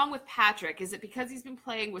 what's wrong with Patrick? Is it because he's been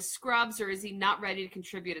playing with scrubs, or is he not ready to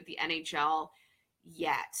contribute at the NHL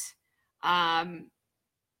yet? I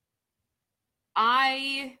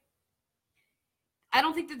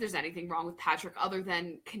don't think that there's anything wrong with Patrick other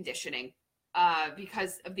than conditioning,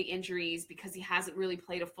 because of the injuries, because he hasn't really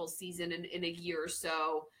played a full season in a year or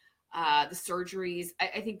so. The surgeries,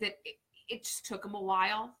 I think that it just took him a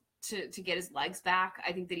while to get his legs back.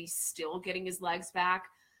 I think that he's still getting his legs back.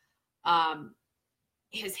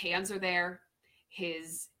 His hands are there.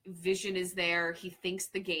 His vision is there. He thinks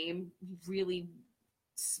the game really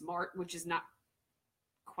smart, which is not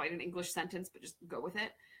quite an English sentence, but just go with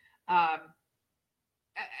it. I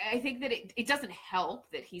think that it doesn't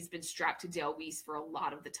help that he's been strapped to Dale Weiss for a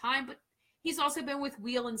lot of the time, but he's also been with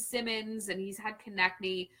Wheel and Simmons, and he's had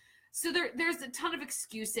Konechny. So there's a ton of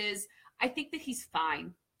excuses. I think that he's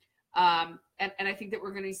fine. And I think that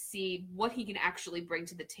we're going to see what he can actually bring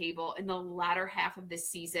to the table in the latter half of this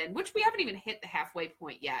season, which we haven't even hit the halfway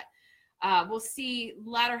point yet. We'll see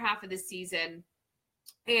latter half of this season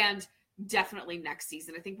and definitely next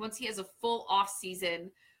season. I think once he has a full off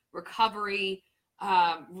season, recovery,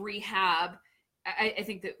 rehab, I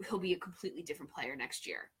think that he'll be a completely different player next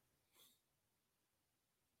year.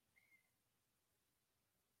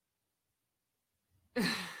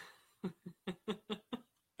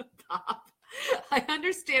 I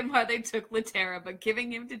understand why they took Laterra, but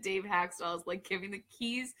giving him to Dave Hackstall is like giving the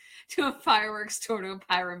keys to a fireworks store to a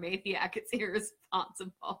pyromaniac. It's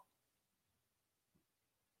irresponsible.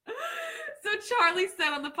 So Charlie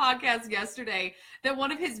said on the podcast yesterday that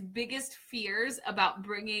one of his biggest fears about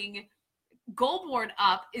bringing Goulbourne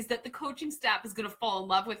up is that the coaching staff is going to fall in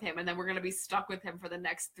love with him, and then we're going to be stuck with him for the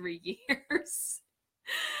next 3 years.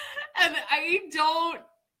 And I don't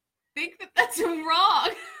think that that's wrong.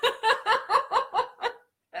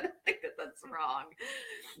 I don't think that that's wrong.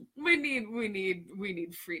 We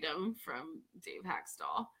need freedom from Dave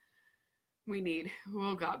Hackstall. We need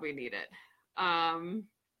it.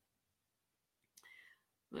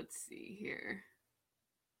 Let's see here.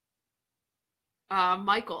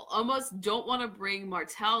 Michael, almost don't want to bring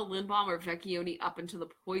Martel, Lindbaum, or Vecchioni up until the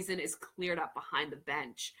poison is cleared up behind the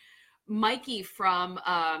bench. Mikey from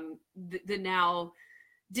the now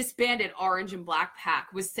disbanded Orange and Black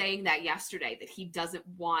Pack was saying that yesterday, that he doesn't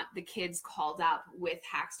want the kids called up with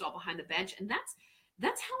Hackstall behind the bench. And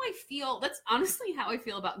that's how I feel. That's honestly how I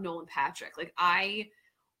feel about Nolan Patrick. Like I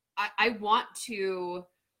want to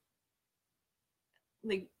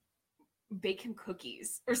like bake him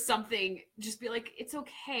cookies or something. Just be like, it's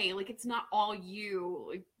okay. Like, it's not all you.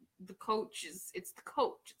 Like, it's the coach. It's the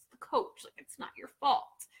coach. Like, it's not your fault.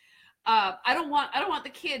 I don't want the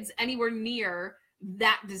kids anywhere near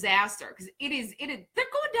that disaster, because it is they're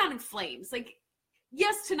going down in flames. Like,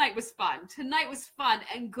 yes, tonight was fun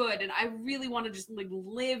and good, and I really want to just like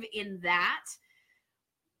live in that.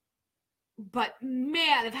 But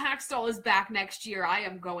man, if Hackstall is back next year, I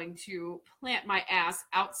am going to plant my ass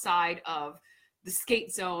outside of the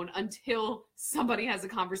skate zone until somebody has a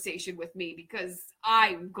conversation with me, because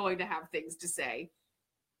I'm going to have things to say.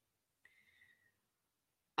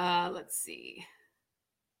 Let's see.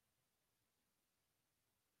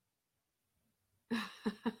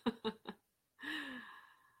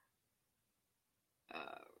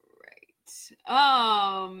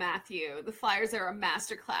 Oh, Matthew, the Flyers are a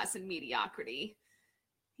masterclass in mediocrity.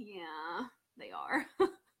 Yeah, they are.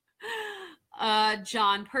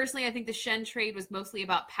 John, personally, I think the Schenn trade was mostly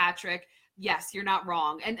about Patrick. Yes, you're not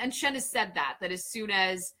wrong. And Schenn has said that as soon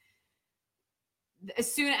as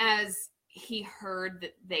he heard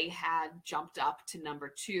that they had jumped up to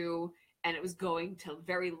number 2 and it was going to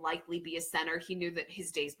very likely be a center, he knew that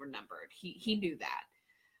his days were numbered. He knew that.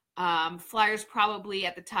 Flyers probably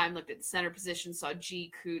at the time looked at the center position, saw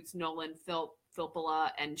G, Coots, Nolan,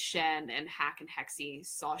 Filppula, and Schenn, and Hack and Hexy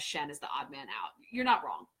saw Schenn as the odd man out. You're not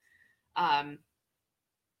wrong.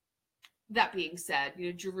 That being said,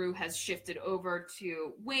 Giroux has shifted over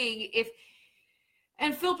to wing.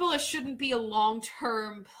 And Filppula shouldn't be a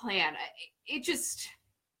long-term plan.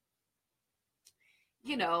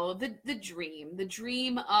 the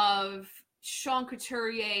dream of Sean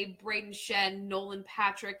Couturier, Braden Shen, Nolan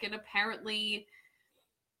Patrick, and apparently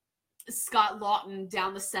Scott Lawton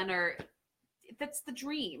down the center. That's the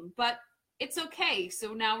dream, but it's okay.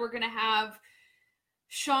 So now we're going to have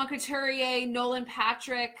Sean Couturier, Nolan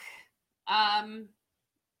Patrick,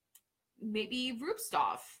 maybe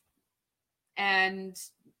Rupstov, and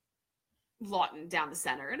Lawton down the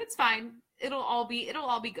center, and it's fine. It'll all be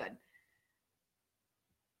good.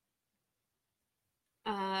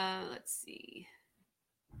 Let's see.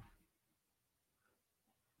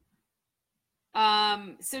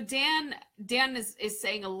 So Dan is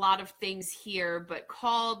saying a lot of things here, but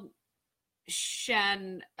called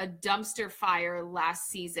Shen a dumpster fire last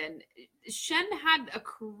season. Shen had a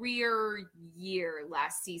career year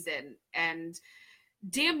last season and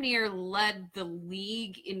damn near led the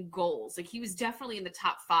league in goals. Like, he was definitely in the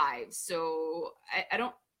top 5. So I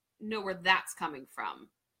don't know where that's coming from.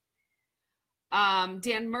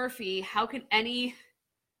 Dan Murphy, how can any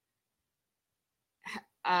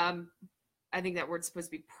I think that word's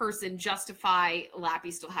supposed to be person justify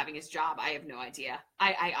Lappy still having his job? I have no idea.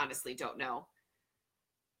 I honestly don't know.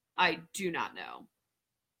 I do not know.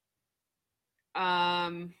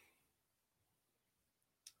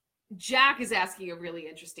 Jack is asking a really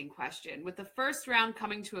interesting question. With the first round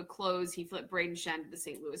coming to a close, he flipped Braden Shen to the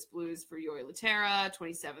St. Louis Blues for Jori Lehtera,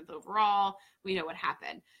 27th overall. We know what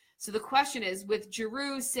happened. So the question is, with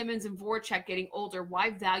Giroux, Simmons, and Voracek getting older,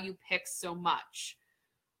 why value picks so much?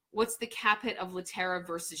 What's the cap hit of Lehtera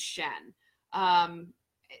versus Shen?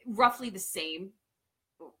 Roughly the same.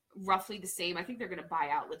 I think they're going to buy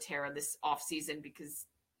out Lehtera this offseason because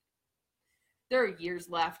there are years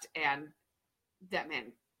left and that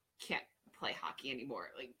man can't play hockey anymore.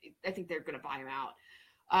 Like, I think they're going to buy him out.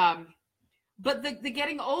 But the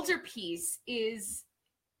getting older piece is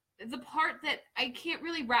the part that I can't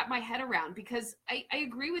really wrap my head around, because I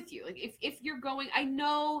agree with you. Like, if you're going, I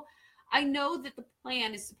know that the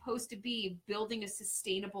plan is supposed to be building a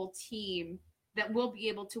sustainable team that will be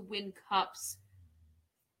able to win cups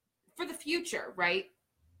for the future, right?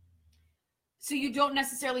 So you don't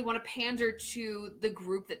necessarily want to pander to the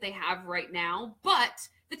group that they have right now, but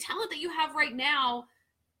the talent that you have right now,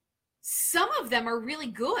 some of them are really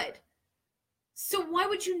good. So why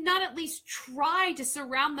would you not at least try to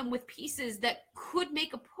surround them with pieces that could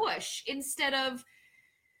make a push instead of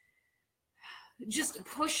just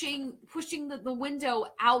pushing the window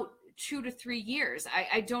out 2 to 3 years?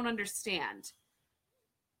 I don't understand.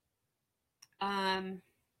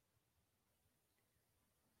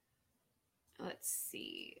 Let's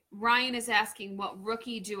see. Ryan is asking, what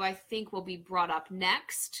rookie do I think will be brought up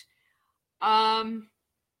next?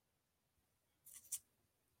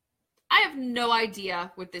 I have no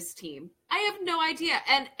idea with this team. I have no idea.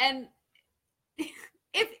 And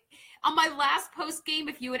if on my last post game,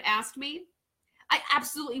 if you had asked me, I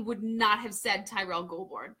absolutely would not have said Tyrell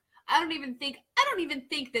Goulbourne. I don't even think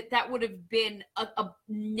that would have been a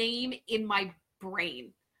name in my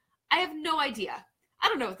brain. I have no idea. I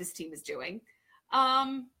don't know what this team is doing.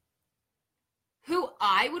 Who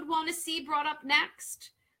I would want to see brought up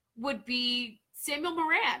next would be Samuel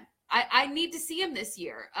Morin. I need to see him this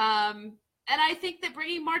year. And I think that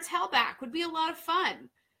bringing Martel back would be a lot of fun.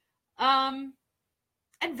 And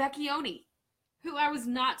Vecchione, who I was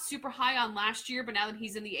not super high on last year, but now that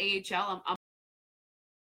he's in the AHL, I'm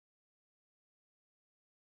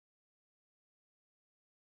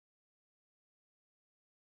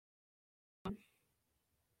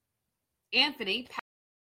Anthony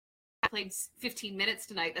played 15 minutes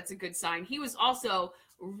tonight. That's a good sign. He was also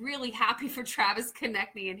really happy for Travis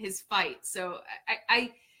Konecny in his fight. So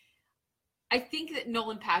I think that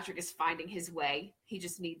Nolan Patrick is finding his way. He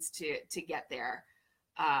just needs to get there.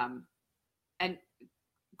 And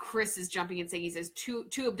Chris is jumping in saying, he says two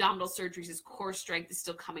abdominal surgeries, his core strength is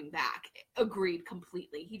still coming back. Agreed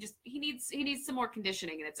completely. He needs some more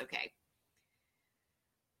conditioning, and it's okay.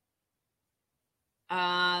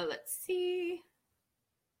 Let's see.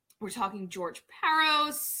 We're talking George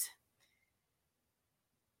Parros.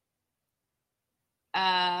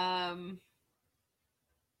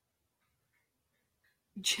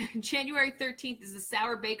 January 13th is the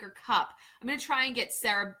Sauer Baker Cup. I'm going to try and get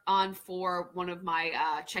Sarah on for one of my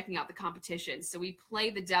checking out the competition. So we play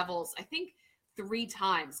the Devils, I think 3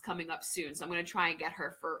 times coming up soon. So I'm going to try and get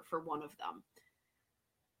her for one of them.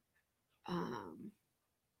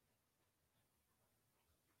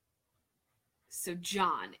 So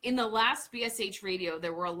John, in the last BSH radio,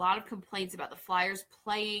 there were a lot of complaints about the Flyers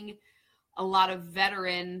playing a lot of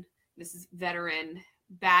veteran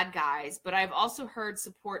bad guys, but I've also heard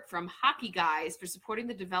support from hockey guys for supporting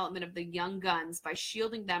the development of the young guns by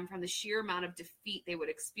shielding them from the sheer amount of defeat they would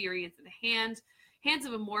experience in the hands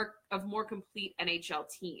of more complete NHL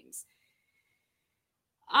teams.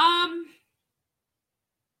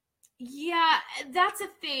 Yeah, that's a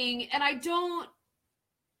thing, and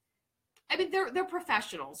they're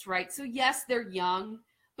professionals, right? So yes, they're young,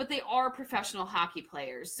 but they are professional hockey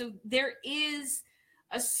players. So there is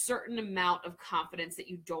a certain amount of confidence that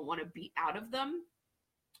you don't want to beat out of them.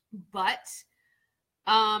 But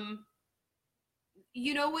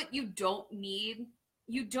you know what you don't need?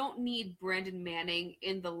 You don't need Brandon Manning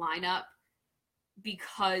in the lineup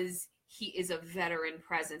because he is a veteran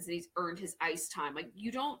presence and he's earned his ice time. Like,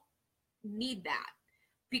 you don't need that,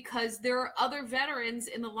 because there are other veterans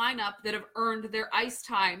in the lineup that have earned their ice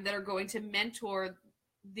time that are going to mentor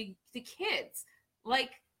the kids,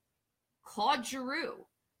 like Claude Giroux,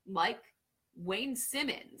 like Wayne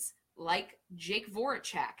Simmons, like Jake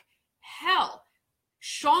Voracek. Hell,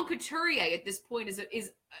 Sean Couturier at this point is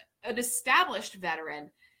an established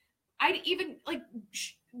veteran. I'd even like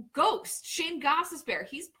Ghost, Shane Gostisbehere.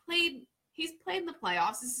 He's played in the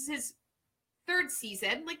playoffs. This is his third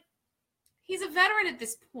season. Like, he's a veteran at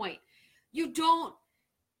this point. You don't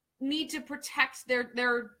need to protect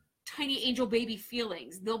their tiny angel baby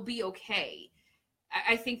feelings. They'll be okay.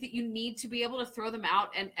 I think that you need to be able to throw them out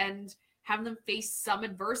and have them face some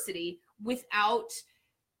adversity without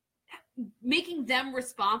making them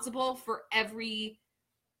responsible for every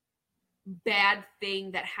bad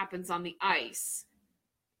thing that happens on the ice.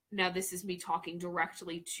 Now, this is me talking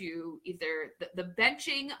directly to either the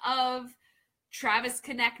benching of Travis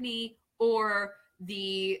Konechny or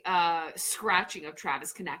the scratching of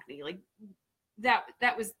Travis Konechny. Like,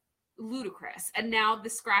 that was ludicrous. And now the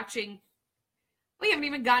scratching, we haven't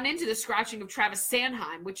even gotten into the scratching of Travis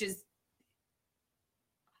Sanheim, which is,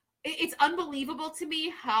 it's unbelievable to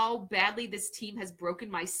me how badly this team has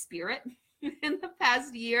broken my spirit in the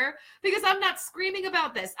past year, because I'm not screaming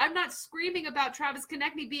about this. I'm not screaming about Travis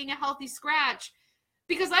Konechny being a healthy scratch,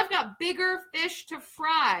 because I've got bigger fish to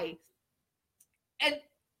fry. And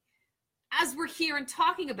as we're here and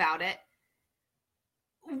talking about it,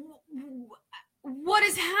 what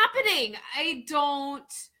is happening? I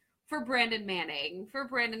don't, for Brandon Manning,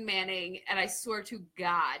 and I swear to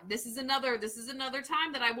God, this is another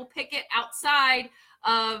time that I will pick it outside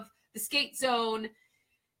of the skate zone.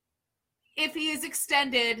 If he is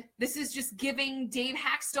extended, this is just giving Dave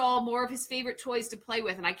Hackstall more of his favorite toys to play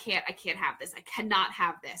with, and I can't have this. I cannot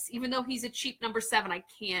have this. Even though he's a cheap number 7, I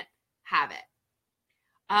can't have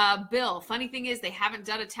it. Bill, funny thing is they haven't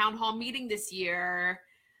done a town hall meeting this year.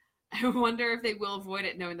 I wonder if they will avoid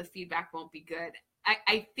it knowing the feedback won't be good.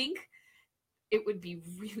 I think it would be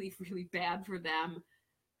really, really bad for them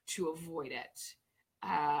to avoid it.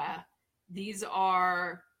 These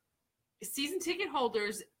are season ticket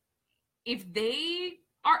holders. If they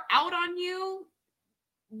are out on you,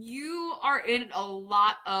 you are in a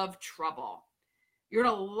lot of trouble. You're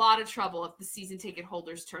in a lot of trouble if the season ticket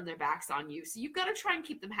holders turn their backs on you. So you've got to try and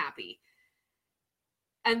keep them happy.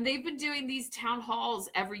 And they've been doing these town halls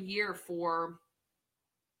every year for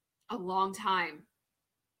a long time.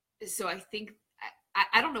 So I think,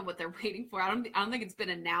 I don't know what they're waiting for. I don't think it's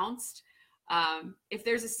been announced. If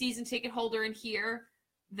there's a season ticket holder in here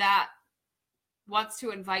that wants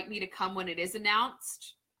to invite me to come when it is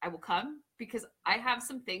announced, I will come, because I have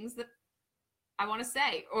some things that I want to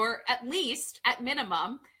say, or at least, at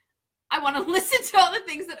minimum, I want to listen to all the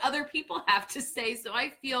things that other people have to say, so I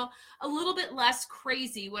feel a little bit less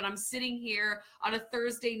crazy when I'm sitting here on a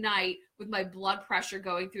Thursday night with my blood pressure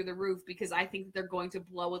going through the roof because I think they're going to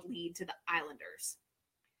blow a lead to the Islanders.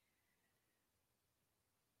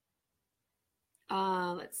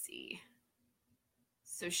 Let's see.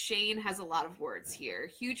 So Shane has a lot of words here.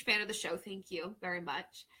 Huge fan of the show. Thank you very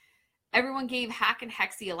much. Everyone gave Hack and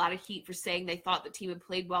Hexy a lot of heat for saying they thought the team had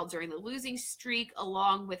played well during the losing streak,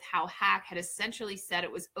 along with how Hack had essentially said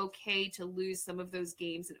it was okay to lose some of those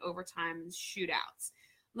games in overtime and shootouts.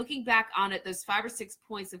 Looking back on it, those 5 or 6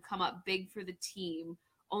 points have come up big for the team,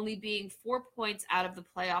 only being 4 points out of the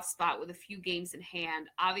playoff spot with a few games in hand.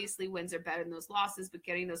 Obviously, wins are better than those losses, but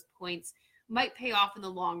getting those points might pay off in the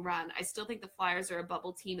long run. I still think the Flyers are a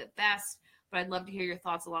bubble team at best, but I'd love to hear your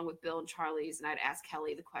thoughts along with Bill and Charlie's, and I'd asked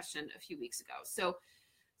Kelly the question a few weeks ago. So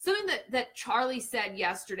something that Charlie said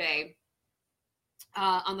yesterday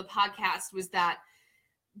on the podcast was that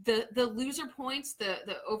the loser points,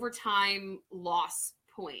 the overtime loss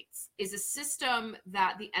points, is a system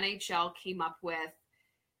that the NHL came up with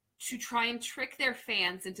to try and trick their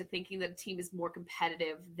fans into thinking that a team is more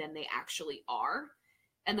competitive than they actually are.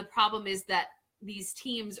 And the problem is that these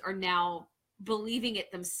teams are now believing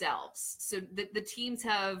it themselves. So the teams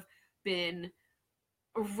have been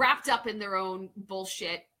wrapped up in their own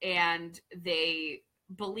bullshit, and they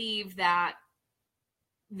believe that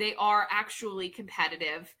they are actually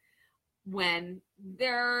competitive when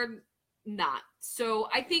they're not. So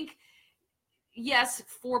I think, yes,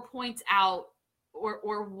 4 points out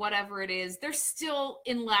or whatever it is, they're still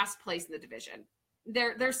in last place in the division.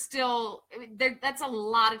 They're still that's a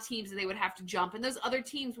lot of teams that they would have to jump, and those other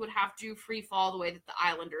teams would have to free fall the way that the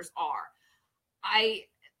Islanders are.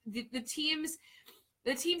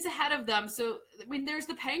 The teams ahead of them. So I mean, there's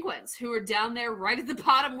the Penguins, who are down there right at the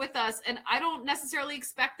bottom with us, and I don't necessarily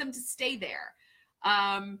expect them to stay there.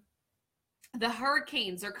 The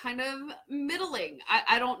Hurricanes are kind of middling.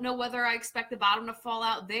 I don't know whether I expect the bottom to fall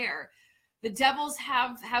out there. The Devils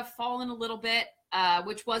have fallen a little bit,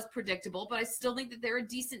 which was predictable, but I still think that they're a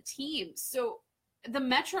decent team. So the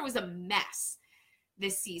Metro is a mess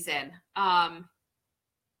this season. I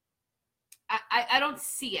don't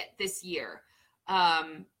see it this year.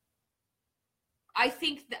 I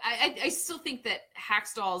think that I still think that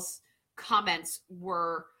Hackstall's comments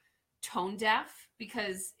were tone deaf,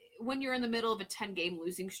 because when you're in the middle of a 10-game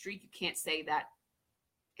losing streak, you can't say that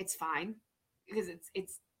it's fine, because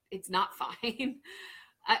it's not fine.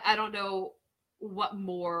 I don't know what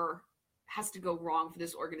more has to go wrong for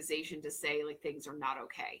this organization to say like things are not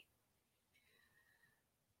okay.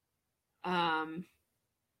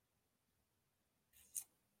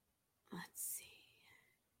 Let's see.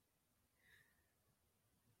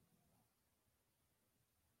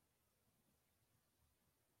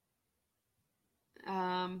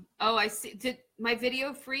 Oh, I see. Did my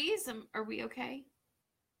video freeze? Are we okay?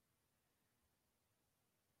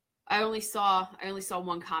 I only saw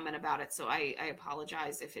one comment about it, so I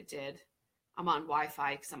apologize if it did. I'm on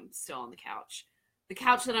Wi-Fi because I'm still on the couch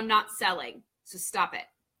that I'm not selling. So stop it.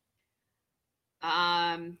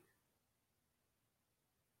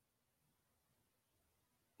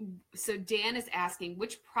 So Dan is asking,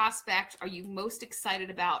 which prospect are you most excited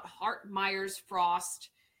about? Hart, Myers, Frost?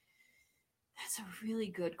 That's a really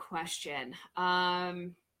good question.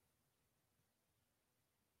 I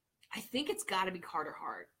think it's got to be Carter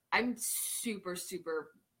Hart. I'm super, super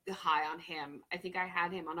high on him. I think I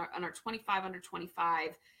had him on our 25 under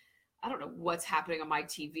 25. I don't know what's happening on my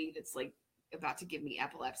TV that's like about to give me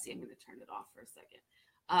epilepsy. I'm going to turn it off for a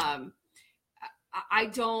second. I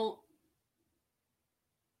don't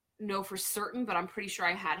know for certain, but I'm pretty sure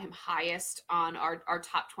I had him highest on our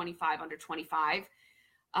top 25 under 25.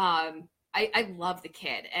 I love the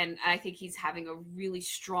kid, and I think he's having a really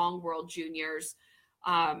strong World Juniors,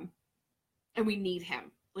 and we need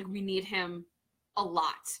him. Like, we need him a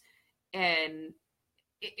lot, and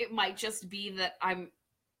it might just be that I'm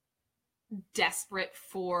desperate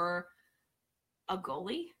for a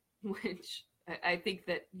goalie, which I think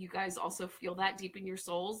that you guys also feel that deep in your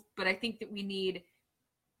souls, but I think that we need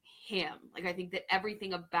him. Like, I think that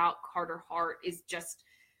everything about Carter Hart is just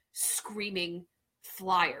screaming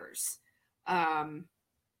Flyers. And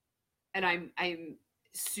I'm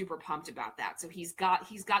super pumped about that. So he's got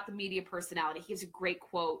the media personality. He has a great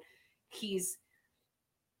quote. He's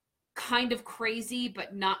kind of crazy,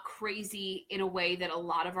 but not crazy in a way that a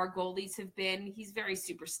lot of our goalies have been. He's very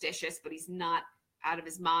superstitious, but he's not out of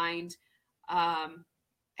his mind. And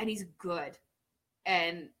he's good,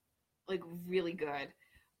 and like really good.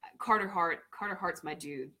 Carter Hart's my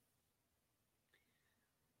dude.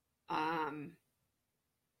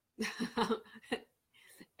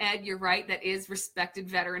 Ed, you're right. That is respected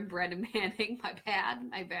veteran Brendan Manning. My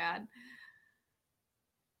bad.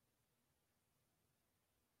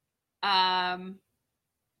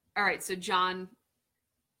 All right. So John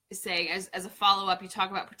is saying, as a follow-up, you talk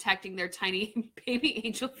about protecting their tiny baby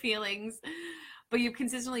angel feelings, but you've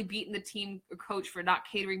consistently beaten the team or coach for not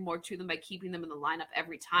catering more to them by keeping them in the lineup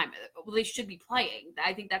every time. Well, they should be playing.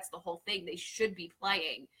 I think that's the whole thing. They should be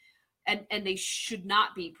playing. And they should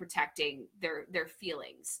not be protecting their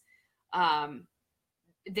feelings.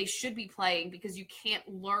 They should be playing, because you can't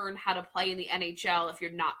learn how to play in the NHL if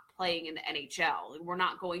you're not playing in the NHL. And we're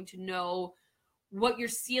not going to know what your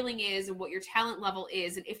ceiling is and what your talent level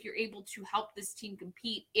is, and if you're able to help this team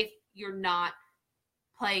compete if you're not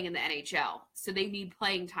playing in the NHL. So they need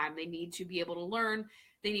playing time. They need to be able to learn.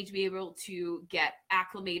 They need to be able to get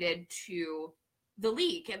acclimated to the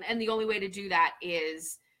league. And the only way to do that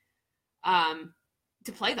is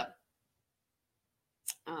to play them.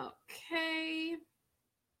 Okay.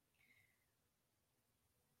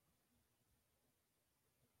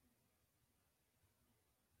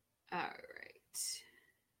 All right.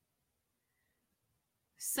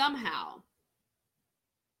 Somehow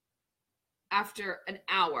after an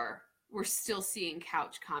hour, we're still seeing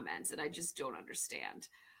couch comments, and I just don't understand.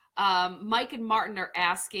 Mike and Martin are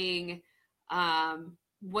asking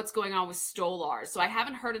what's going on with Stolar. So I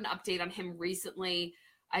haven't heard an update on him recently.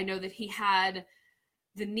 I know that he had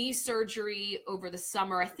the knee surgery over the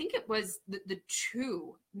summer. I think it was the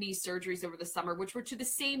 2 knee surgeries over the summer, which were to the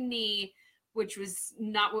same knee, which was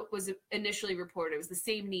not what was initially reported. It was the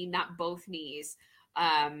same knee, not both knees.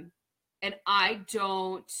 And I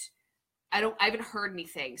haven't heard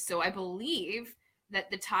anything. So I believe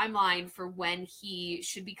that the timeline for when he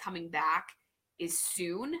should be coming back is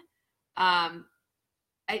soon.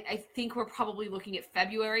 I think we're probably looking at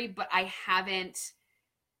February, but I haven't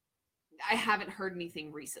heard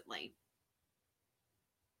anything recently.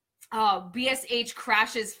 BSH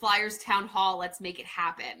crashes Flyers town hall. Let's make it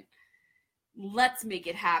happen. Let's make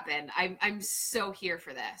it happen. I'm so here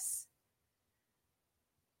for this.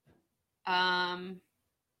 Oh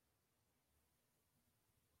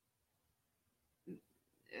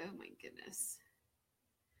my goodness.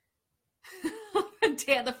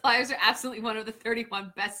 Dan, the Flyers are absolutely one of the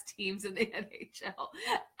 31 best teams in the NHL.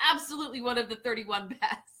 Absolutely one of the 31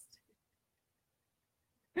 best.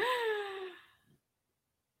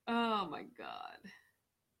 Oh my God.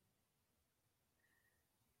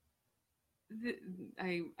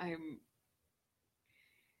 I'm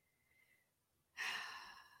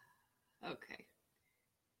okay.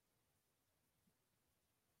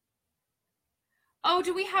 Oh,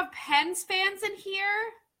 do we have Pens fans in here?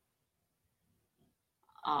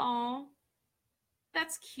 Oh,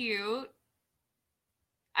 that's cute.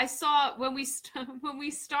 I saw when we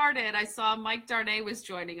started, I saw Mike Darnay was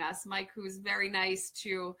joining us. Mike, who's very nice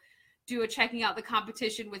to do a checking out the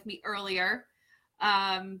competition with me earlier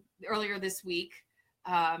this week.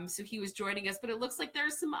 So he was joining us, but it looks like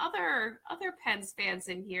there's some other Pens fans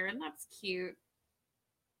in here, and that's cute.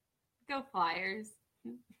 Go Flyers.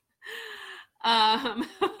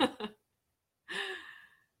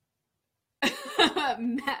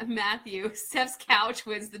 Matthew, Steph's couch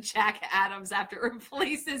wins the Jack Adams after it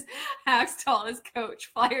replaces Hackstall as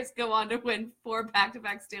coach. Flyers go on to win 4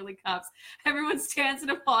 back-to-back Stanley Cups. Everyone stands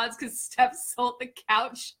and applauds because Steph sold the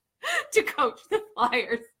couch to coach the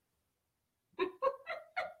Flyers.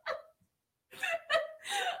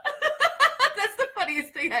 That's the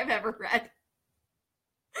funniest thing I've ever read.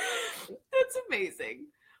 That's amazing.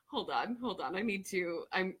 Hold on.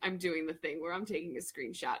 I'm doing the thing where I'm taking a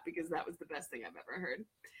screenshot because that was the best thing I've ever heard.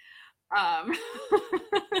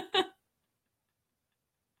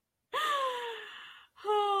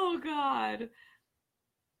 Oh God.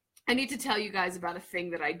 I need to tell you guys about a thing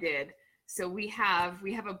that I did. So we have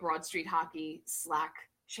a Broad Street Hockey Slack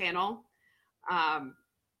channel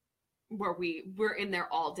where we're in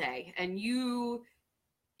there all day. And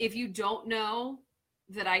if you don't know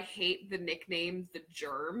that I hate the nickname The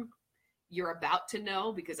Germ, you're about to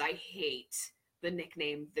know, because I hate the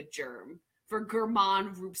nickname The Germ. For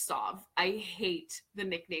German Rubtsov, I hate the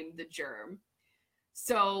nickname The Germ.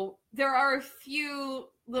 So there are a few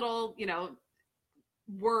little,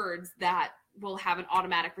 words that will have an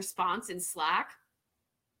automatic response in Slack.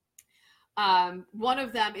 One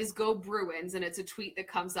of them is Go Bruins, and it's a tweet that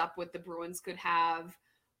comes up with the Bruins could have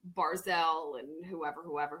Barzell and whoever,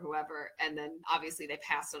 and then obviously they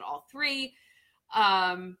passed on all 3.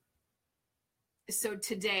 So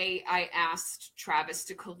today I asked Travis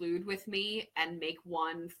to collude with me and make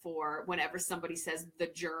one for whenever somebody says The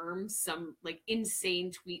Germ, some like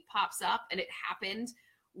insane tweet pops up, and it happened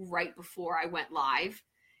right before I went live,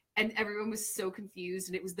 and everyone was so confused,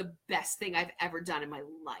 and it was the best thing I've ever done in my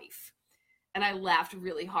life. And I laughed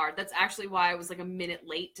really hard. That's actually why I was like a minute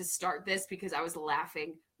late to start this, because I was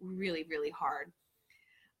laughing really, really hard.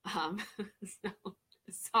 So,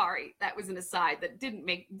 sorry, that was an aside that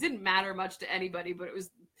didn't matter much to anybody, but it was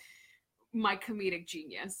my comedic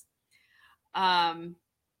genius.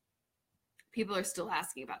 People are still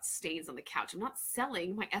asking about stains on the couch. I'm not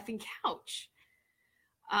selling my effing couch.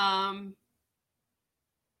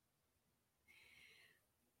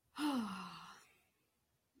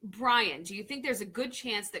 Brian, do you think there's a good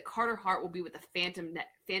chance that Carter Hart will be with the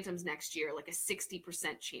Phantoms next year, like a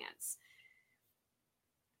 60% chance?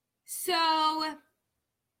 So,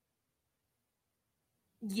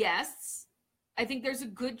 yes, I think there's a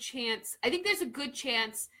good chance. I think there's a good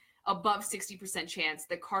chance, above 60% chance,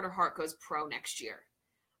 that Carter Hart goes pro next year.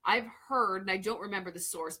 I've heard, and I don't remember the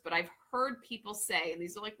source, but I've heard people say, and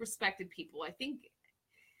these are like respected people, I feel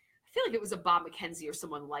like it was a Bob McKenzie or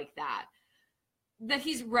someone like that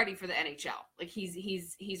he's ready for the NHL. Like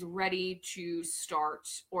he's ready to start,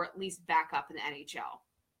 or at least back up in the NHL.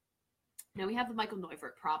 Now we have the Michael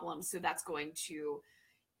Neuvert problem, so that's going to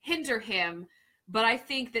hinder him, but I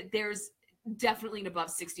think that there's definitely an above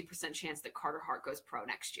 60% chance that Carter Hart goes pro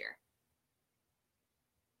next year.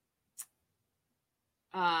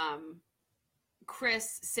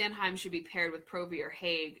 Chris, Sanheim should be paired with Provy or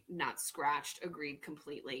Haig, not scratched. Agreed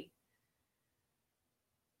completely.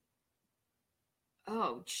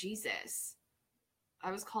 Oh, Jesus.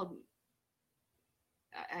 I was called...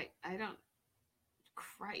 I don't...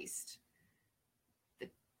 Christ.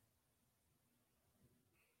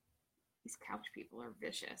 These couch people are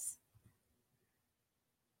vicious.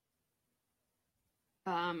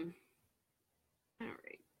 All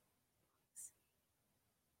right.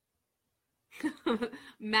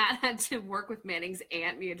 Matt had to work with Manning's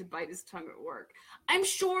aunt and he had to bite his tongue at work. I'm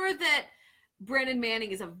sure that Brandon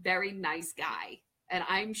Manning is a very nice guy. And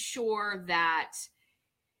I'm sure that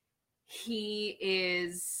he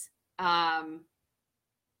is a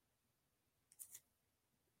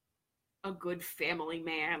good family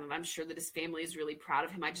man. And I'm sure that his family is really proud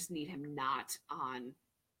of him. I just need him not on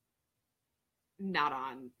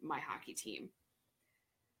my hockey team.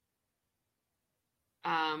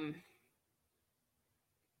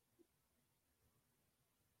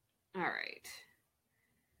 All right.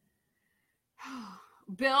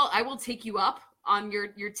 Bill, I will take you up on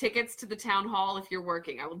your tickets to the town hall if you're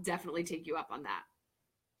working. I will definitely take you up on that.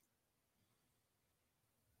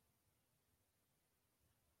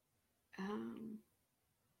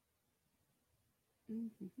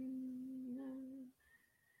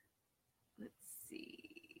 Let's see.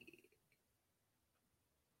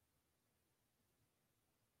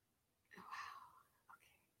 Oh, wow.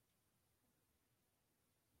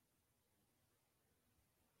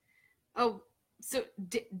 Okay. Oh, so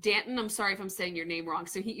Danton, I'm sorry if I'm saying your name wrong.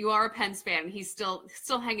 So you are a Pens fan. And he's still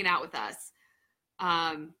hanging out with us.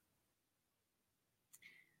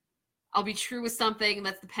 I'll be true with something,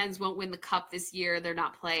 that's the Pens won't win the cup this year. They're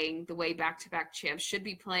not playing the way back-to-back champs should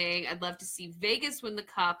be playing. I'd love to see Vegas win the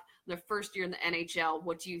cup their first year in the NHL.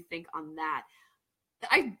 What do you think on that?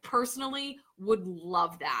 I personally would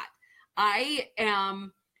love that. I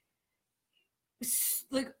am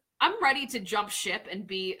like, I'm ready to jump ship and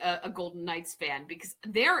be a Golden Knights fan because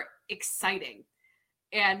they're exciting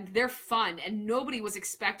and they're fun and nobody was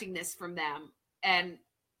expecting this from them. And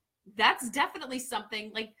that's definitely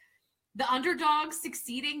something like, the underdog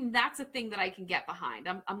succeeding, that's a thing that I can get behind.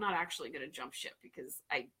 I'm not actually going to jump ship because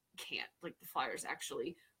I can't. Like, the Flyers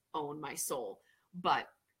actually own my soul. But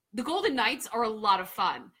the Golden Knights are a lot of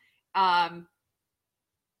fun. And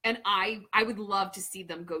I would love to see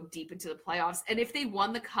them go deep into the playoffs. And if they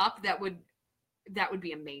won the cup, that would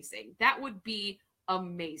be amazing. That would be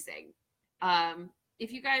amazing.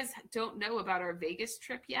 If you guys don't know about our Vegas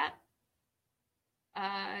trip yet,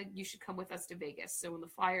 you should come with us to Vegas. So when the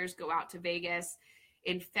Flyers go out to Vegas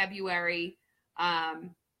in February,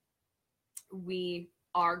 we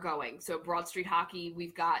are going. So Broad Street Hockey,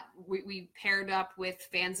 we paired up with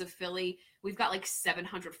fans of Philly. We've got like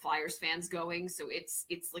 700 Flyers fans going. So it's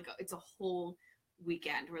a whole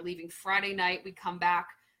weekend. We're leaving Friday night. We come back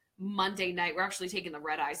Monday night. We're actually taking the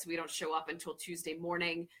red eye, so we don't show up until Tuesday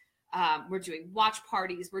morning. We're doing watch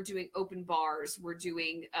parties. We're doing open bars. We're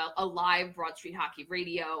doing a live Broad Street Hockey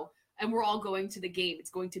radio, and we're all going to the game. It's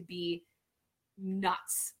going to be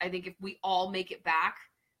nuts. I think if we all make it back,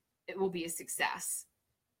 it will be a success.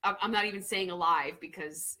 I'm not even saying alive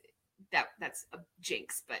because that's a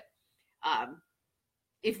jinx, but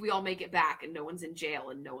if we all make it back and no one's in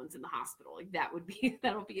jail and no one's in the hospital, like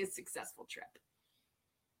that'll be a successful trip.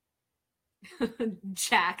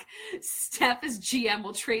 Jack, Steph as GM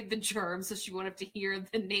will trade the Germ so she won't have to hear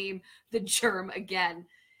the name the Germ again.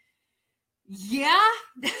 Yeah.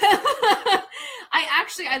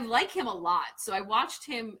 I like him a lot. So I watched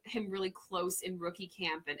him really close in rookie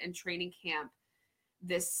camp and training camp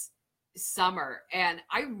this summer. And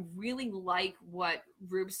I really like what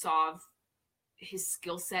Rubtsov, his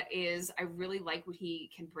skill set is. I really like what he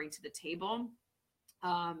can bring to the table.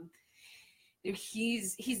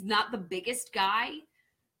 He's not the biggest guy,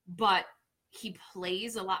 but he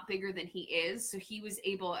plays a lot bigger than he is. So he was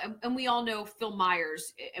able, and we all know Phil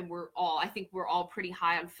Myers, and I think we're all pretty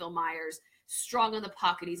high on Phil Myers, strong on the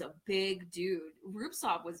puck, and he's a big dude.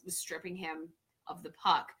 Rubtsov was stripping him of the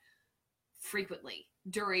puck frequently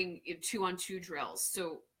during 2-on-2 drills.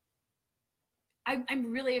 So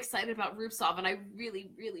I'm really excited about Rubtsov, and I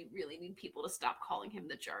really, really, really need people to stop calling him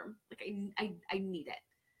the Germ. Like I need it.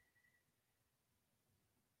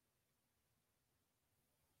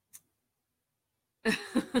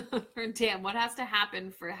 Damn, what has to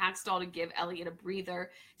happen for Hackstall to give Elliott a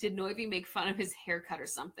breather? Did Noivy make fun of his haircut or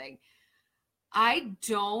something? I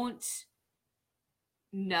don't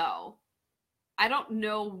know. I don't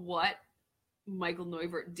know what Michael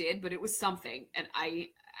Neuvert did, but it was something, and I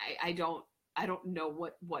don't know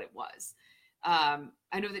what it was.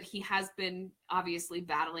 I know that he has been obviously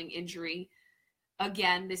battling injury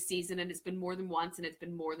again this season, and it's been more than once, and it's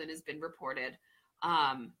been more than has been reported.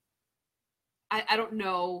 I don't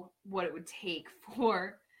know what it would take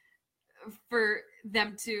for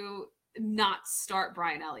them to not start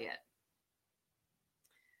Brian Elliott.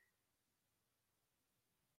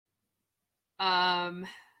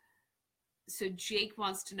 So Jake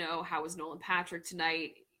wants to know, how was Nolan Patrick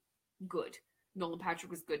tonight? Good. Nolan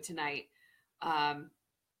Patrick was good tonight.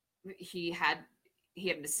 He had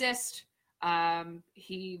an assist.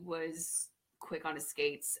 He was quick on his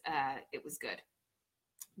skates. It was good.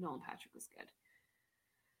 Nolan Patrick was good.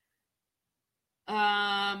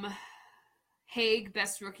 Hague,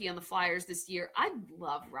 best rookie on the Flyers this year. I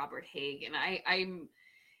love Robert Hague, and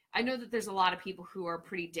I know that there's a lot of people who are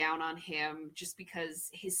pretty down on him just because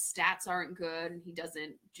his stats aren't good and he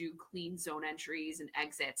doesn't do clean zone entries and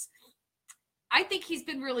exits. I think he's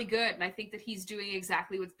been really good, and I think that he's doing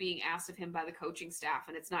exactly what's being asked of him by the coaching staff,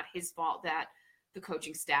 and it's not his fault that the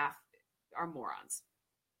coaching staff are morons.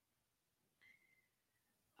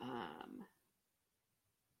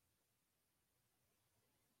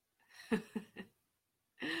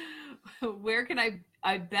 Where can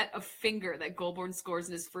I bet a finger that Goulbourne scores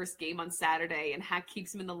in his first game on Saturday and Hack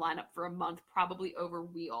keeps him in the lineup for a month, probably over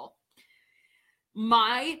Wheel?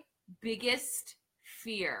 My biggest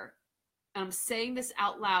fear, and I'm saying this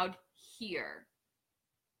out loud here,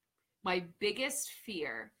 my biggest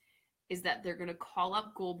fear is that they're going to call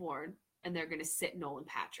up Goulbourne and they're going to sit Nolan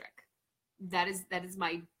Patrick. That is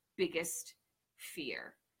my biggest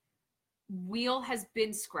fear. Wheel has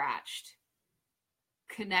been scratched.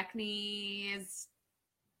 Konechny has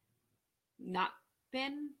not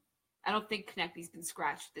been. I don't think Konechny's been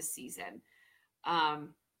scratched this season.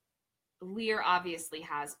 Lear obviously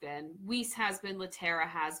has been. Weiss has been. Laterra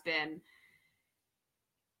has been.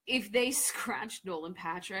 If they scratch Nolan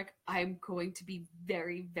Patrick, I'm going to be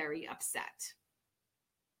very, very upset.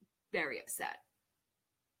 Very upset.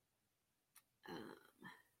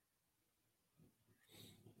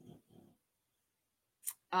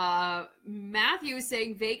 Matthew is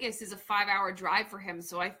saying Vegas is a 5-hour drive for him,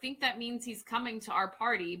 so I think that means he's coming to our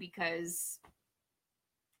party because,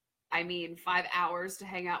 5 hours to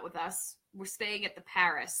hang out with us. We're staying at the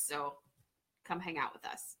Paris, so come hang out with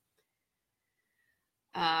us.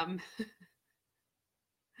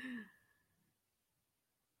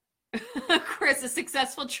 Chris, a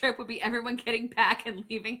successful trip would be everyone getting back and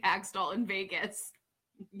leaving Hagstall in Vegas.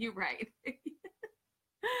 You're right.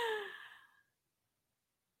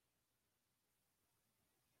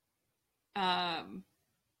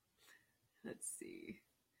 Let's see.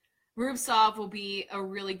 Rubtsov will be a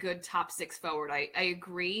really good top 6 forward. I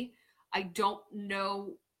agree. I don't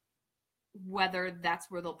know whether that's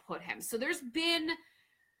where they'll put him. So there's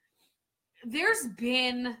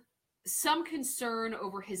been some concern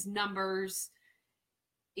over his numbers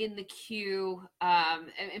in the queue,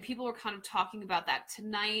 and people are kind of talking about that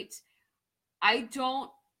tonight. I don't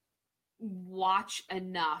watch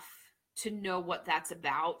enough to know what that's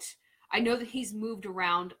about. I know that he's moved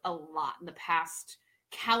around a lot in the past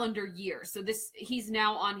calendar year. So he's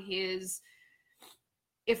now on his,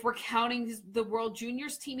 if we're counting the World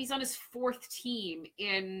Juniors team, he's on his 4th team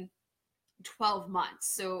in 12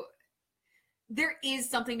 months. So there is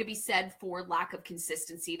something to be said for lack of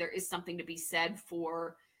consistency. There is something to be said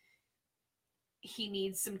for he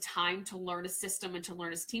needs some time to learn a system and to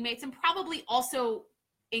learn his teammates, and probably also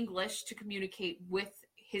English to communicate with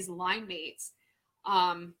his line mates.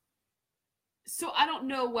 So I don't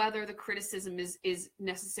know whether the criticism is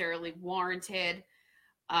necessarily warranted.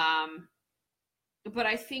 But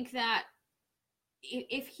I think that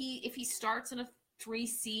if he starts in a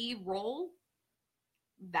 3C role,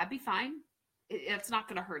 that'd be fine. It's not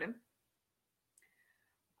going to hurt him.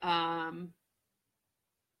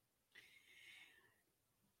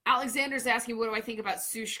 Alexander's asking, what do I think about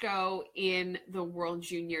Sushko in the World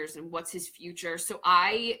Juniors and what's his future? So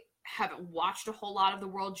I haven't watched a whole lot of the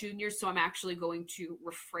World Juniors, so I'm actually going to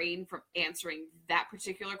refrain from answering that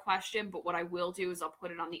particular question. But what I will do is I'll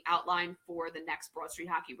put it on the outline for the next Broad Street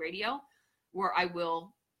Hockey Radio, where I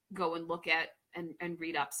will go and look at and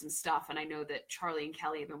read up some stuff. And I know that Charlie and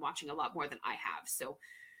Kelly have been watching a lot more than I have. So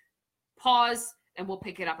pause, and we'll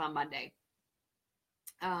pick it up on Monday.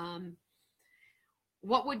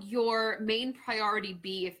 What would your main priority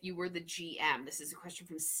be if you were the GM? This is a question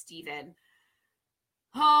from Steven.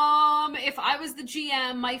 If I was the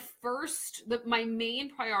GM, my main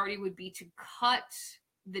priority would be to cut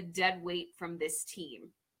the dead weight from this team.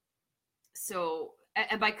 So,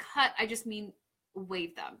 and by cut, I just mean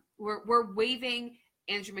waive them. We're waiving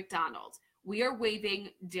Andrew McDonald. We are waiving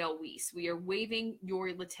Dale Weiss. We are waiving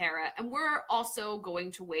Yori Laterra. And we're also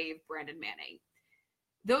going to waive Brandon Manning.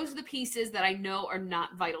 Those are the pieces that I know are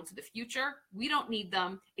not vital to the future. We don't need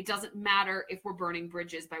them. It doesn't matter if we're burning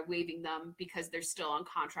bridges by waiving them because they're still on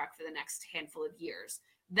contract for the next handful of years.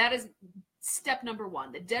 That is step number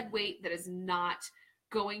one, the dead weight that is not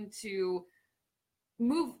going to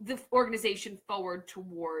move the organization forward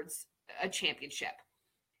towards a championship.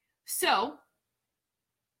 So,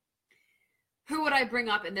 who would I bring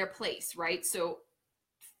up in their place, right? So,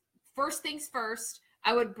 first things first,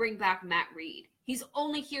 I would bring back Matt Reed. He's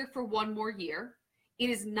only here for one more year. It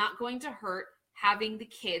is not going to hurt having the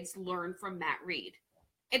kids learn from Matt Reed.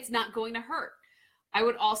 It's not going to hurt. I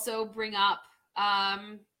would also bring up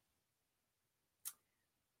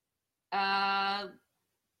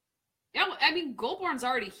Goldborn's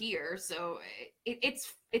already here, so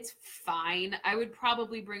it's fine. I would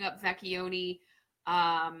probably bring up Vecchione.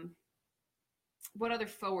 What other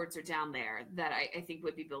forwards are down there that I think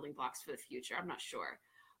would be building blocks for the future? I'm not sure.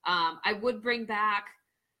 I would bring back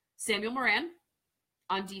Samuel Morin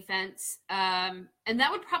on defense. And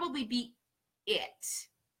that would probably be it.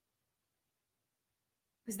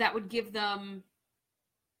 Because that would give them...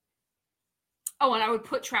 Oh, and I would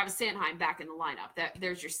put Travis Sanheim back in the lineup.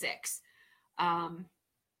 There's your 6.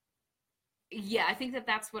 Yeah, I think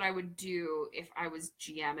that's what I would do if I was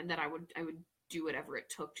GM, and that I would do whatever it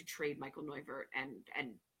took to trade Michael Neuvert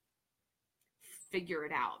and figure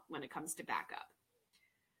it out when it comes to backup.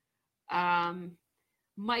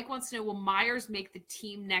 Mike wants to know, will Myers make the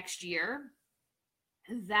team next year?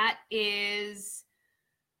 That is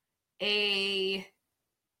a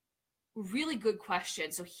really good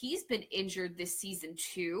question. So he's been injured this season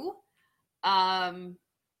too. I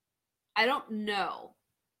don't know.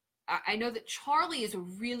 I know that Charlie is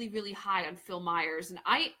really, really high on Phil Myers, and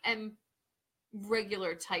I am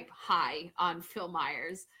regular type high on Phil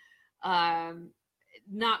Myers.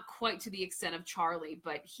 Not quite to the extent of Charlie,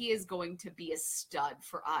 but he is going to be a stud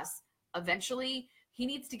for us eventually. He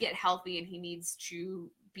needs to get healthy, and he needs to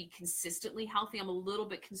be consistently healthy. I'm a little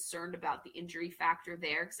bit concerned about the injury factor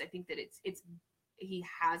there, because I think that he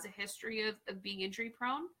has a history of being injury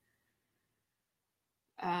prone.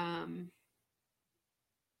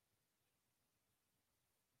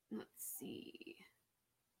 Let's see.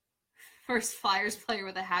 First Flyers player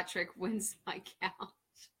with a hat trick wins my count.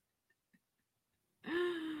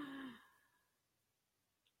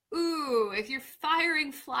 Ooh, if you're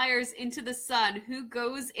firing Flyers into the sun, who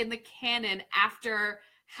goes in the cannon after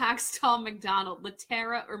Hackstall, McDonald,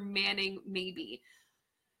 Laterra, or Manning, maybe?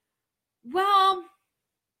 Well,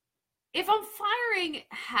 if I'm firing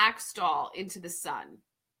Hackstall into the sun,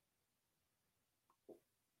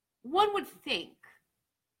 one would think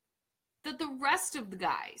that the rest of the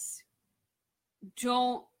guys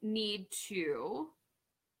don't need to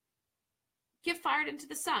get fired into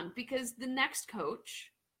the sun, because the next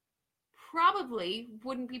coach probably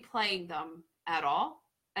wouldn't be playing them at all,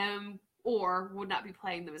 or would not be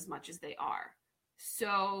playing them as much as they are.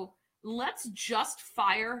 So let's just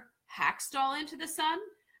fire Hackstall into the sun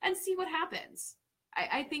and see what happens.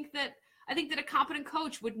 I think that a competent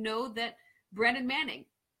coach would know that Brandon Manning,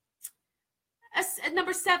 at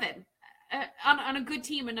number 7, on a good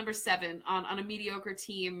team, a number 7, on a mediocre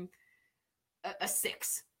team, a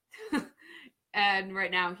 6. And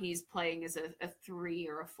right now he's playing as a 3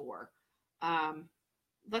 or a 4.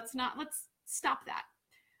 Let's stop that.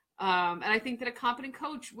 And I think that a competent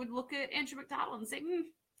coach would look at Andrew McDonald and say,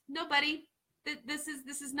 no, buddy, this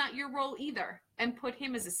is not your role either, and put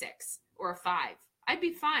him as a 6 or a 5. I'd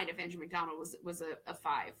be fine if Andrew McDonald was a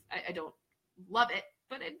 5. I don't love it,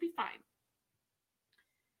 but it'd be fine.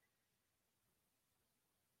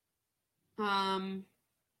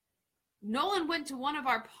 Nolan went to one of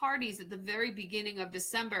our parties at the very beginning of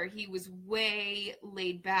December. He was way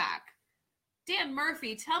laid back. Dan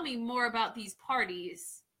Murphy, tell me more about these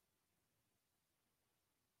parties.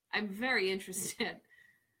 I'm very interested.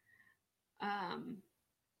 Oh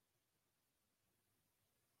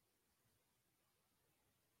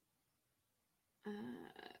my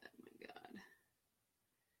God.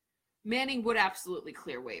 Manning would absolutely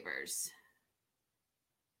clear waivers.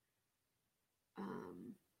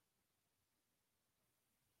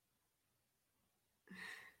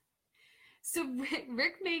 So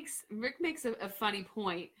Rick makes a funny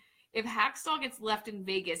point. If Hackstall gets left in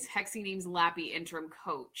Vegas, Hexy names Lappy interim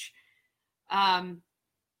coach. I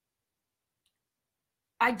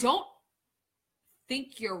don't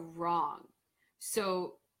think you're wrong.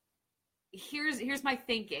 So here's my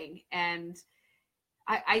thinking, and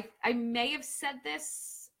I may have said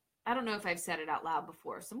this. I don't know if I've said it out loud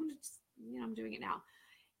before. So I'm doing it now.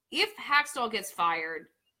 If Hackstall gets fired,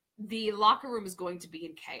 the locker room is going to be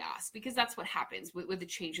in chaos because that's what happens with the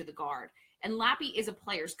change of the guard. And Lappy is a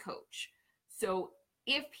player's coach. So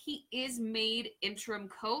if he is made interim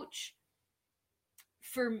coach,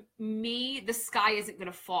 for me, the sky isn't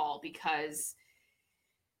going to fall because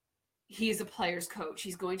he is a player's coach.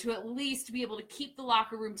 He's going to at least be able to keep the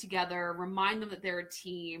locker room together, remind them that they're a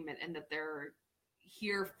team and that they're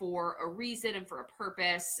here for a reason and for a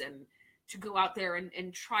purpose, and to go out there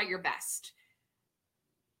and try your best.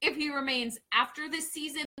 If he remains after this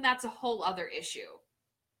season, that's a whole other issue.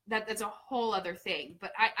 That's a whole other thing.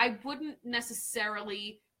 But I wouldn't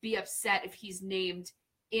necessarily be upset if he's named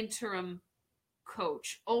interim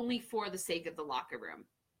coach, only for the sake of the locker room.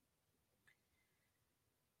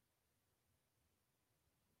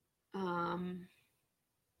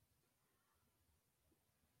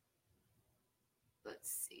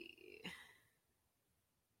 Let's see.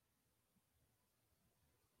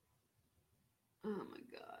 Oh my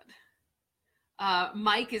God.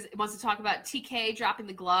 Mike wants to talk about TK dropping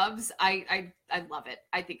the gloves. I love it.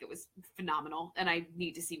 I think it was phenomenal, and I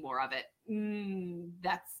need to see more of it.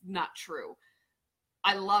 That's not true.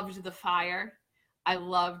 I loved the fire. I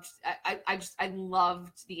loved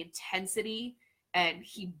the intensity, and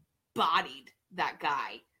he bodied that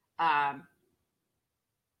guy.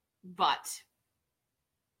 But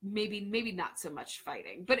maybe not so much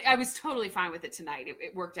fighting. But I was totally fine with it tonight.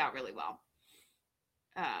 It worked out really well.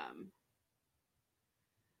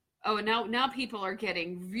 And now people are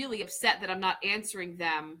getting really upset that I'm not answering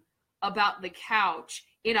them about the couch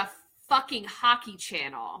in a fucking hockey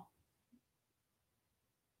channel.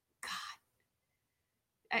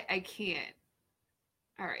 God, I can't.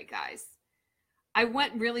 All right, guys. I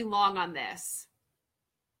went really long on this.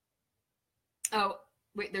 Oh,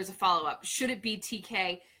 wait, there's a follow-up. Should it be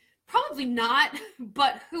TK? Probably not,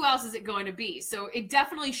 but who else is it going to be? So it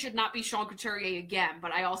definitely should not be Sean Couturier again,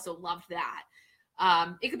 but I also loved that.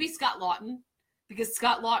 It could be Scott Laughton, because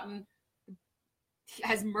Scott Laughton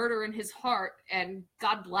has murder in his heart, and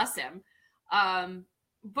God bless him.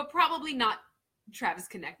 But probably not Travis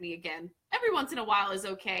Konechny again. Every once in a while is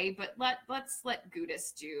okay, but let's let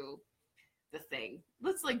Gudas do the thing.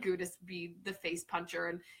 Let's let Gudas be the face puncher.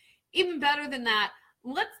 And even better than that,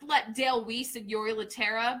 let's let Dale Weiss and Yuri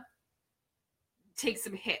Laterra take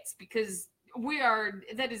some hits, because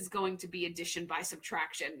that is going to be addition by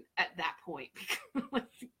subtraction at that point.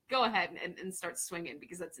 Go ahead and start swinging,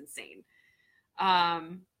 because that's insane.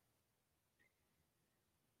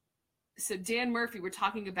 So Dan Murphy, we're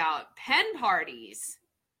talking about pen parties.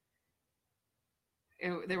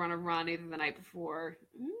 They were on a run either the night before.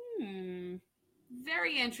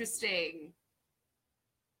 Very interesting.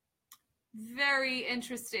 Very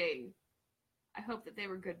interesting. I hope that they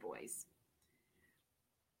were good boys.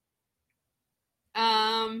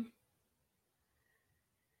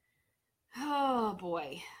 Oh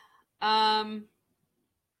boy.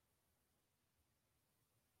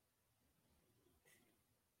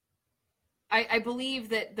 I believe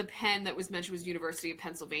that the pen that was mentioned was University of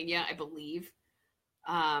Pennsylvania, I believe.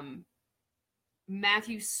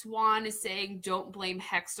 Matthew Swan is saying, don't blame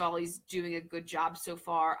Hextall. He's doing a good job so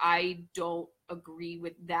far. I don't agree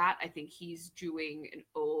with that. I think he's doing an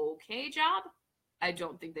okay job. I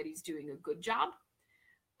don't think that he's doing a good job.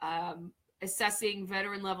 Assessing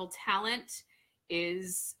veteran level talent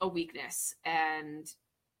is a weakness, and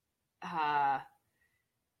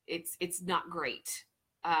it's not great.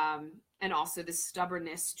 And also the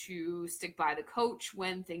stubbornness to stick by the coach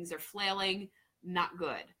when things are flailing, not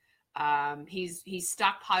good. He's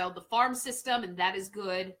stockpiled the farm system, and that is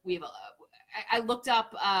good. I looked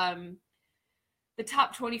up the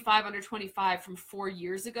top 25 under 25 from 4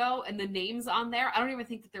 years ago, and the names on there, I don't even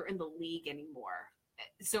think that they're in the league anymore.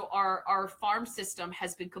 So our farm system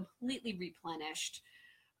has been completely replenished.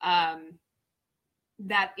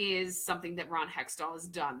 That is something that Ron Hextall has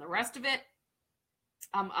done. The rest of it,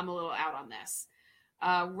 I'm a little out on this.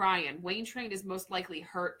 Ryan, Wayne Train is most likely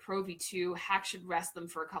hurt. Pro V2. Hack should rest them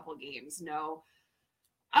for a couple games. No.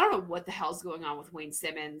 I don't know what the hell's going on with Wayne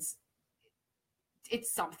Simmons.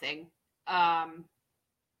 It's something.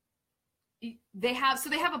 They have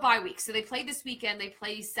a bye week. So they play this weekend. They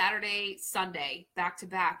play Saturday, Sunday, back to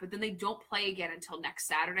back, but then they don't play again until next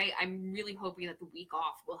Saturday. I'm really hoping that the week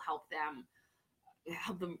off will help them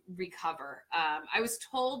recover. I was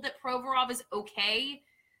told that Provorov is okay.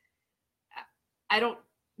 I don't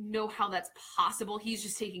know how that's possible. He's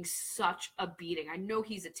just taking such a beating. I know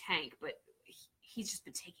he's a tank, but he's just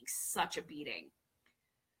been taking such a beating.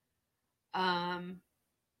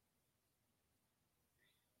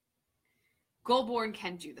 Goldborn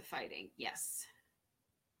can do the fighting. Yes.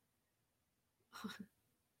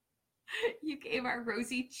 You gave our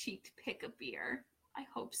rosy-cheeked pick a beer. I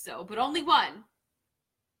hope so, but only one.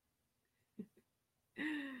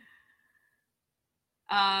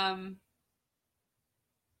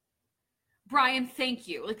 Brian, thank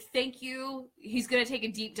you. Thank you. He's going to take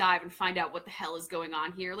a deep dive and find out what the hell is going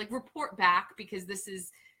on here. Report back, because this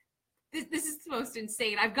is the most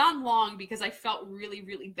insane. I've gone long because I felt really,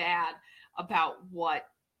 really bad about what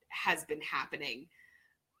has been happening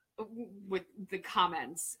with the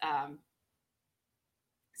comments.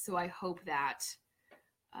 So I hope that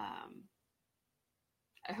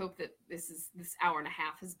this hour and a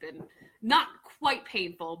half has been not quite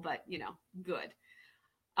painful, but good.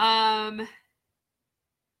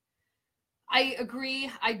 I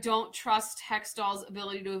agree. I don't trust Hextall's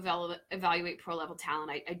ability to evaluate pro level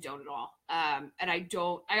talent. I don't at all. And I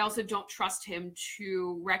also don't trust him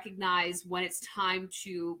to recognize when it's time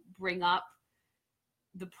to bring up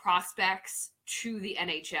the prospects to the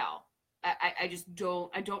NHL. I just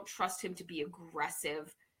don't trust him to be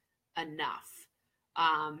aggressive enough.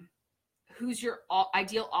 Who's your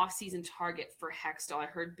ideal off-season target for Hextall? I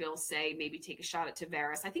heard Bill say maybe take a shot at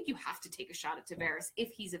Tavares. I think you have to take a shot at Tavares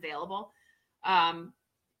if he's available.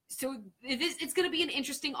 So it's going to be an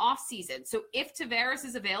interesting off-season. So if Tavares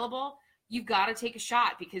is available, you've got to take a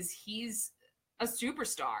shot because he's a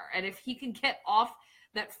superstar. And if he can get off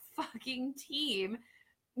that fucking team,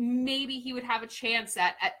 maybe he would have a chance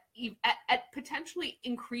at potentially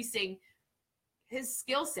increasing his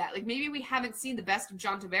skill set. Maybe we haven't seen the best of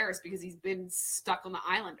John Tavares because he's been stuck on the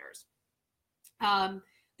Islanders.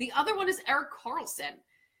 The other one is Erik Karlsson.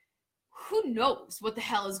 Who knows what the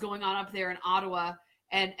hell is going on up there in Ottawa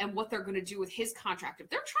and what they're going to do with his contract. If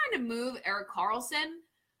they're trying to move Erik Karlsson,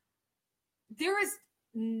 there is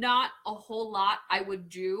not a whole lot I would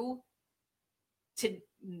do to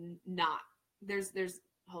not.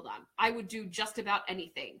 Hold on. I would do just about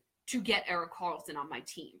anything to get Erik Karlsson on my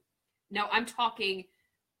team. Now, I'm talking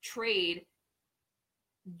trade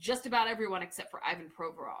just about everyone except for Ivan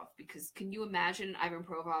Provorov, because can you imagine Ivan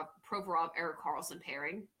Provorov, Erik Karlsson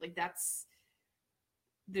pairing? That's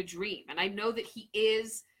the dream. And I know that he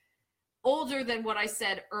is older than what I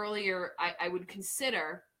said earlier I would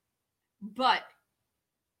consider, but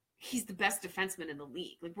he's the best defenseman in the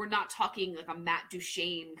league. We're not talking a Matt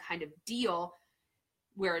Duchene kind of deal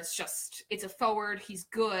where it's a forward, he's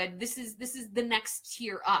good. This is the next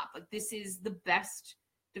tier up. This is the best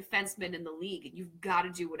defenseman in the league, and you've got to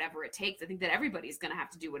do whatever it takes. I think that everybody's going to have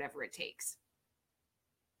to do whatever it takes.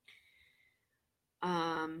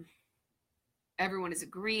 Everyone is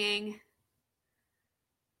agreeing.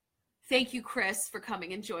 Thank you, Chris, for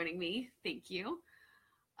coming and joining me. Thank you.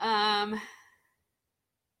 Dahlin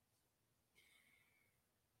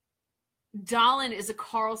is a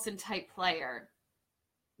Karlsson type player.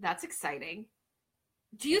 That's exciting.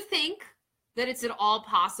 Do you think that it's at all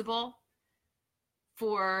possible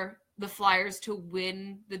for the Flyers to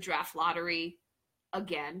win the draft lottery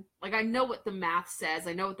again? I know what the math says.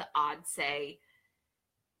 I know what the odds say.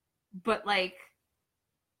 But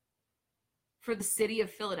for the city of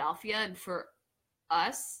Philadelphia and for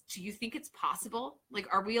us, do you think it's possible?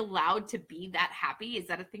 Are we allowed to be that happy? Is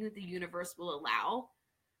that a thing that the universe will allow?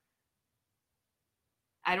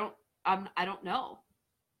 I don't know.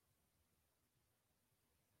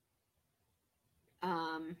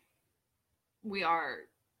 We are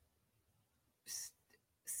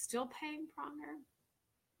still paying Pronger.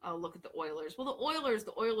 Oh, look at the Oilers. Well, the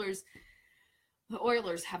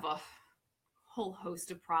Oilers have a whole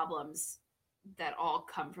host of problems that all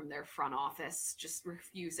come from their front office just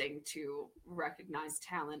refusing to recognize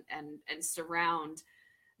talent and surround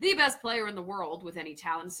the best player in the world with any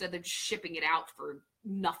talent instead of shipping it out for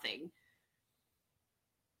nothing.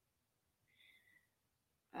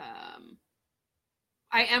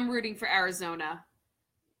 I am rooting for Arizona.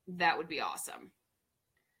 That would be awesome.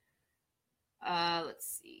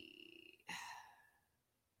 Let's see.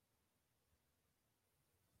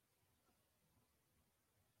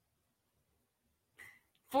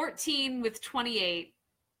 14 with 28.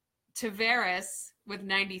 Tavares with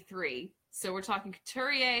 93. So we're talking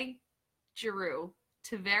Couturier, Giroux,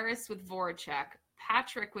 Tavares with Voracek,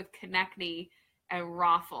 Patrick with Konechny, and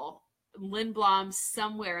Raffl. Lindblom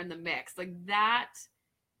somewhere in the mix. That.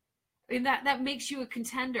 I mean, that makes you a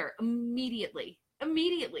contender immediately.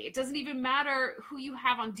 Immediately. It doesn't even matter who you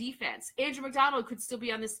have on defense. Andrew McDonald could still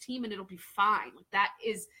be on this team and it'll be fine. That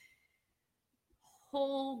is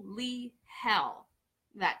holy hell,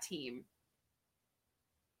 that team.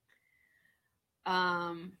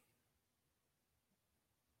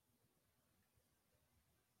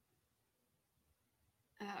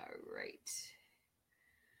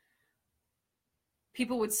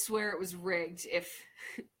 people would swear it was rigged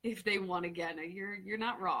if they won again. You're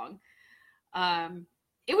not wrong.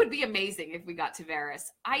 It would be amazing if we got Tavares.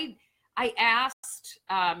 I asked,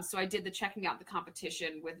 so I did the checking out the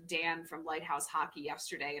competition with Dan from Lighthouse Hockey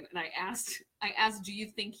yesterday, and I asked, do you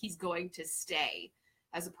think he's going to stay,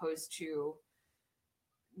 as opposed to,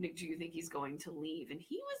 do you think he's going to leave? And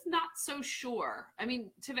he was not so sure. I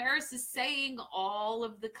mean, Tavares is saying all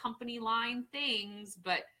of the company line things,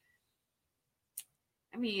 but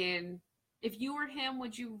I mean, if you were him,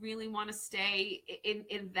 would you really want to stay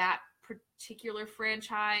in that particular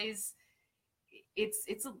franchise?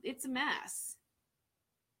 It's a mess.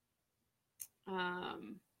 All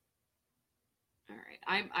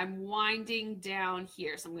right, I'm winding down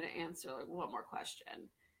here, so I'm going to answer one more question.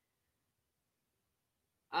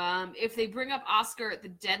 If they bring up Oscar at the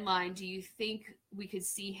deadline, do you think we could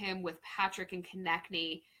see him with Patrick and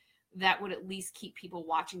Konechny? That would at least keep people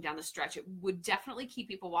watching down the stretch. It would definitely keep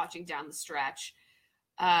people watching down the stretch.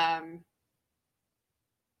 Could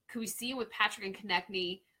we see him with Patrick and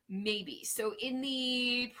Konechny? Maybe. So in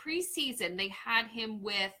the preseason, they had him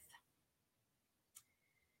with,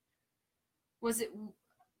 was it,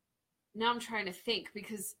 now I'm trying to think,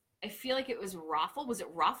 because I feel like it was Raffl. Was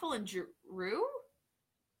it Raffl and Giroux?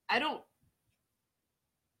 I don't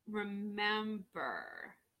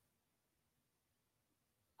remember.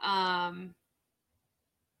 I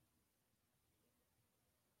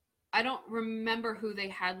don't remember who they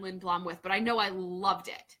had Lindblom with, but I know I loved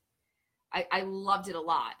it. I loved it a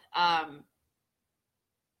lot.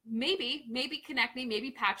 Maybe Konechny, maybe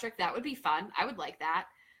Patrick. That would be fun. I would like that.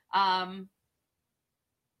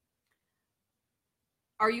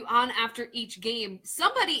 Are you on after each game?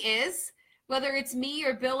 Somebody is. Whether it's me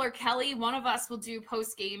or Bill or Kelly, one of us will do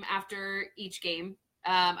post-game after each game.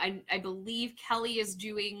 I believe Kelly is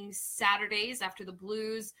doing Saturdays after the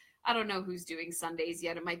Blues. I don't know who's doing Sundays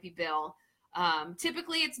yet. It might be Bill.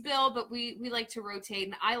 Typically it's Bill, but we like to rotate,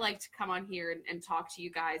 and I like to come on here and talk to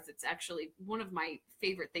you guys. It's actually one of my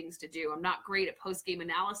favorite things to do. I'm not great at post-game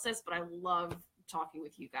analysis, but I love talking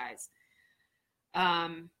with you guys.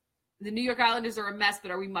 The New York Islanders are a mess, but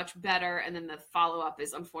are we much better? And then the follow-up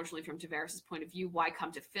is, unfortunately, from Tavares' point of view, why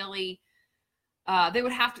come to Philly? They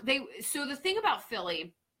would have to. So the thing about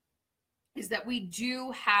Philly is that we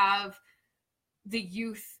do have the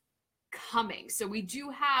youth coming. So we do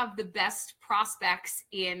have the best prospects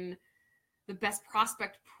in the best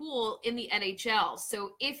prospect pool in the NHL.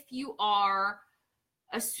 So if you are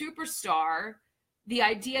a superstar, the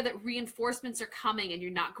idea that reinforcements are coming and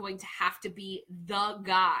you're not going to have to be the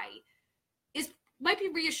guy might be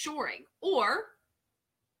reassuring. Or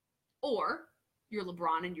you're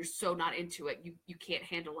LeBron and you're so not into it, you can't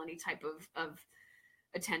handle any type of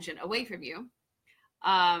attention away from you.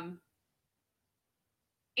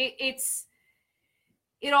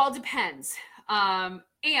 It all depends.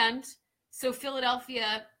 And so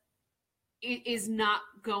Philadelphia is not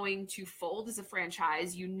going to fold as a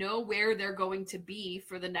franchise. You know where they're going to be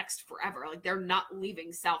for the next forever. Like, they're not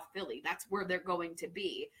leaving South Philly. That's where they're going to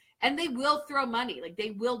be. And they will throw money. Like,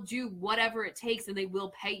 they will do whatever it takes, and they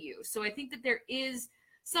will pay you. So I think that there is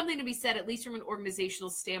something to be said, at least from an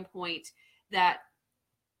organizational standpoint, that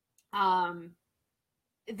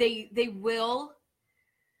they will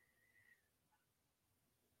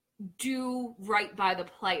do right by the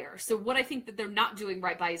player. So what I think that they're not doing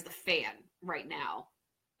right by is the fan right now.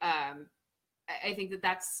 I think that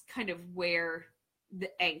that's kind of where the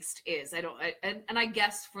angst is. And I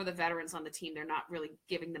guess for the veterans on the team, they're not really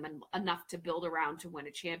giving them enough to build around to win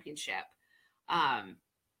a championship. I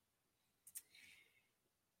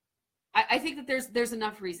think that there's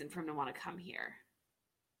enough reason for him to want to come here.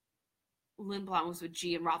 Lindblom was with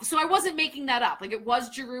G and Raffl. So I wasn't making that up. Like, it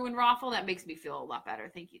was Giroux and Raffl. That makes me feel a lot better.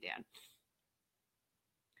 Thank you, Dan.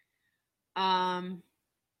 Oh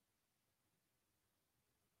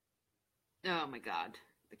my God.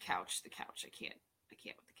 The couch. I can't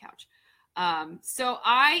with the couch. So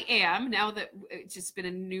I am, now that it's just been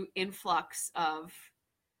a new influx of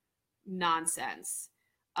nonsense.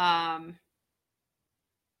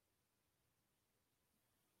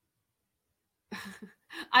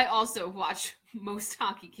 I also watch most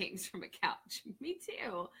hockey games from a couch. Me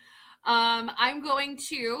too. I'm going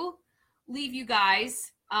to leave you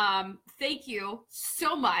guys. Thank you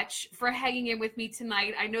so much for hanging in with me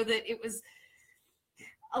tonight. I know that it was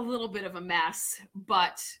a little bit of a mess,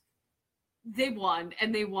 but they won,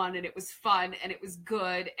 and it was fun, and it was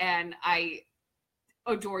good, and I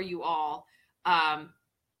adore you all.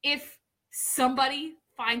 If somebody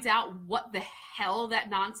finds out what the hell that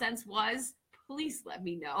nonsense was, please let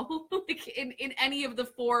me know. Like in any of the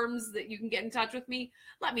forums that you can get in touch with me,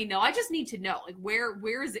 let me know. I just need to know, like,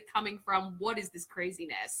 where is it coming from? What is this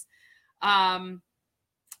craziness? I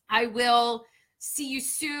will see you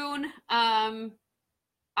soon.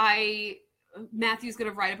 Matthew's going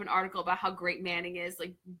to write up an article about how great Manning is.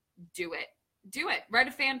 Like, do it. Write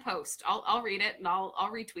a fan post. I'll read it and I'll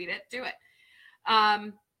retweet it. Do it.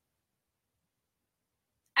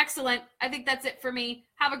 Excellent. I think that's it for me.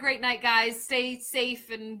 Have a great night, guys. Stay safe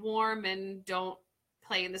and warm and don't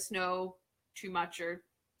play in the snow too much or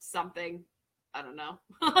something. I don't know.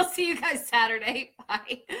 I'll see you guys Saturday.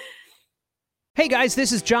 Bye. Hey guys,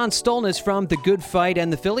 this is John Stolnis from The Good Fight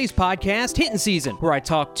and the Phillies podcast, Hittin' Season, where I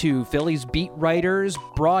talk to Phillies beat writers,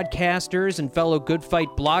 broadcasters, and fellow Good Fight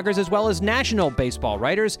bloggers, as well as national baseball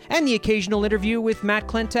writers, and the occasional interview with Matt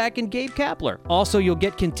Klentak and Gabe Kapler. Also, you'll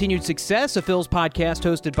get Continued Success, a Phils podcast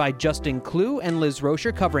hosted by Justin Klugh and Liz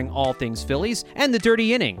Rocher, covering all things Phillies, and The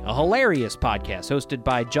Dirty Inning, a hilarious podcast hosted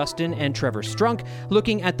by Justin and Trevor Strunk,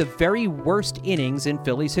 looking at the very worst innings in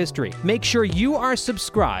Phillies history. Make sure you are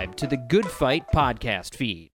subscribed to The Good Fight podcast feed.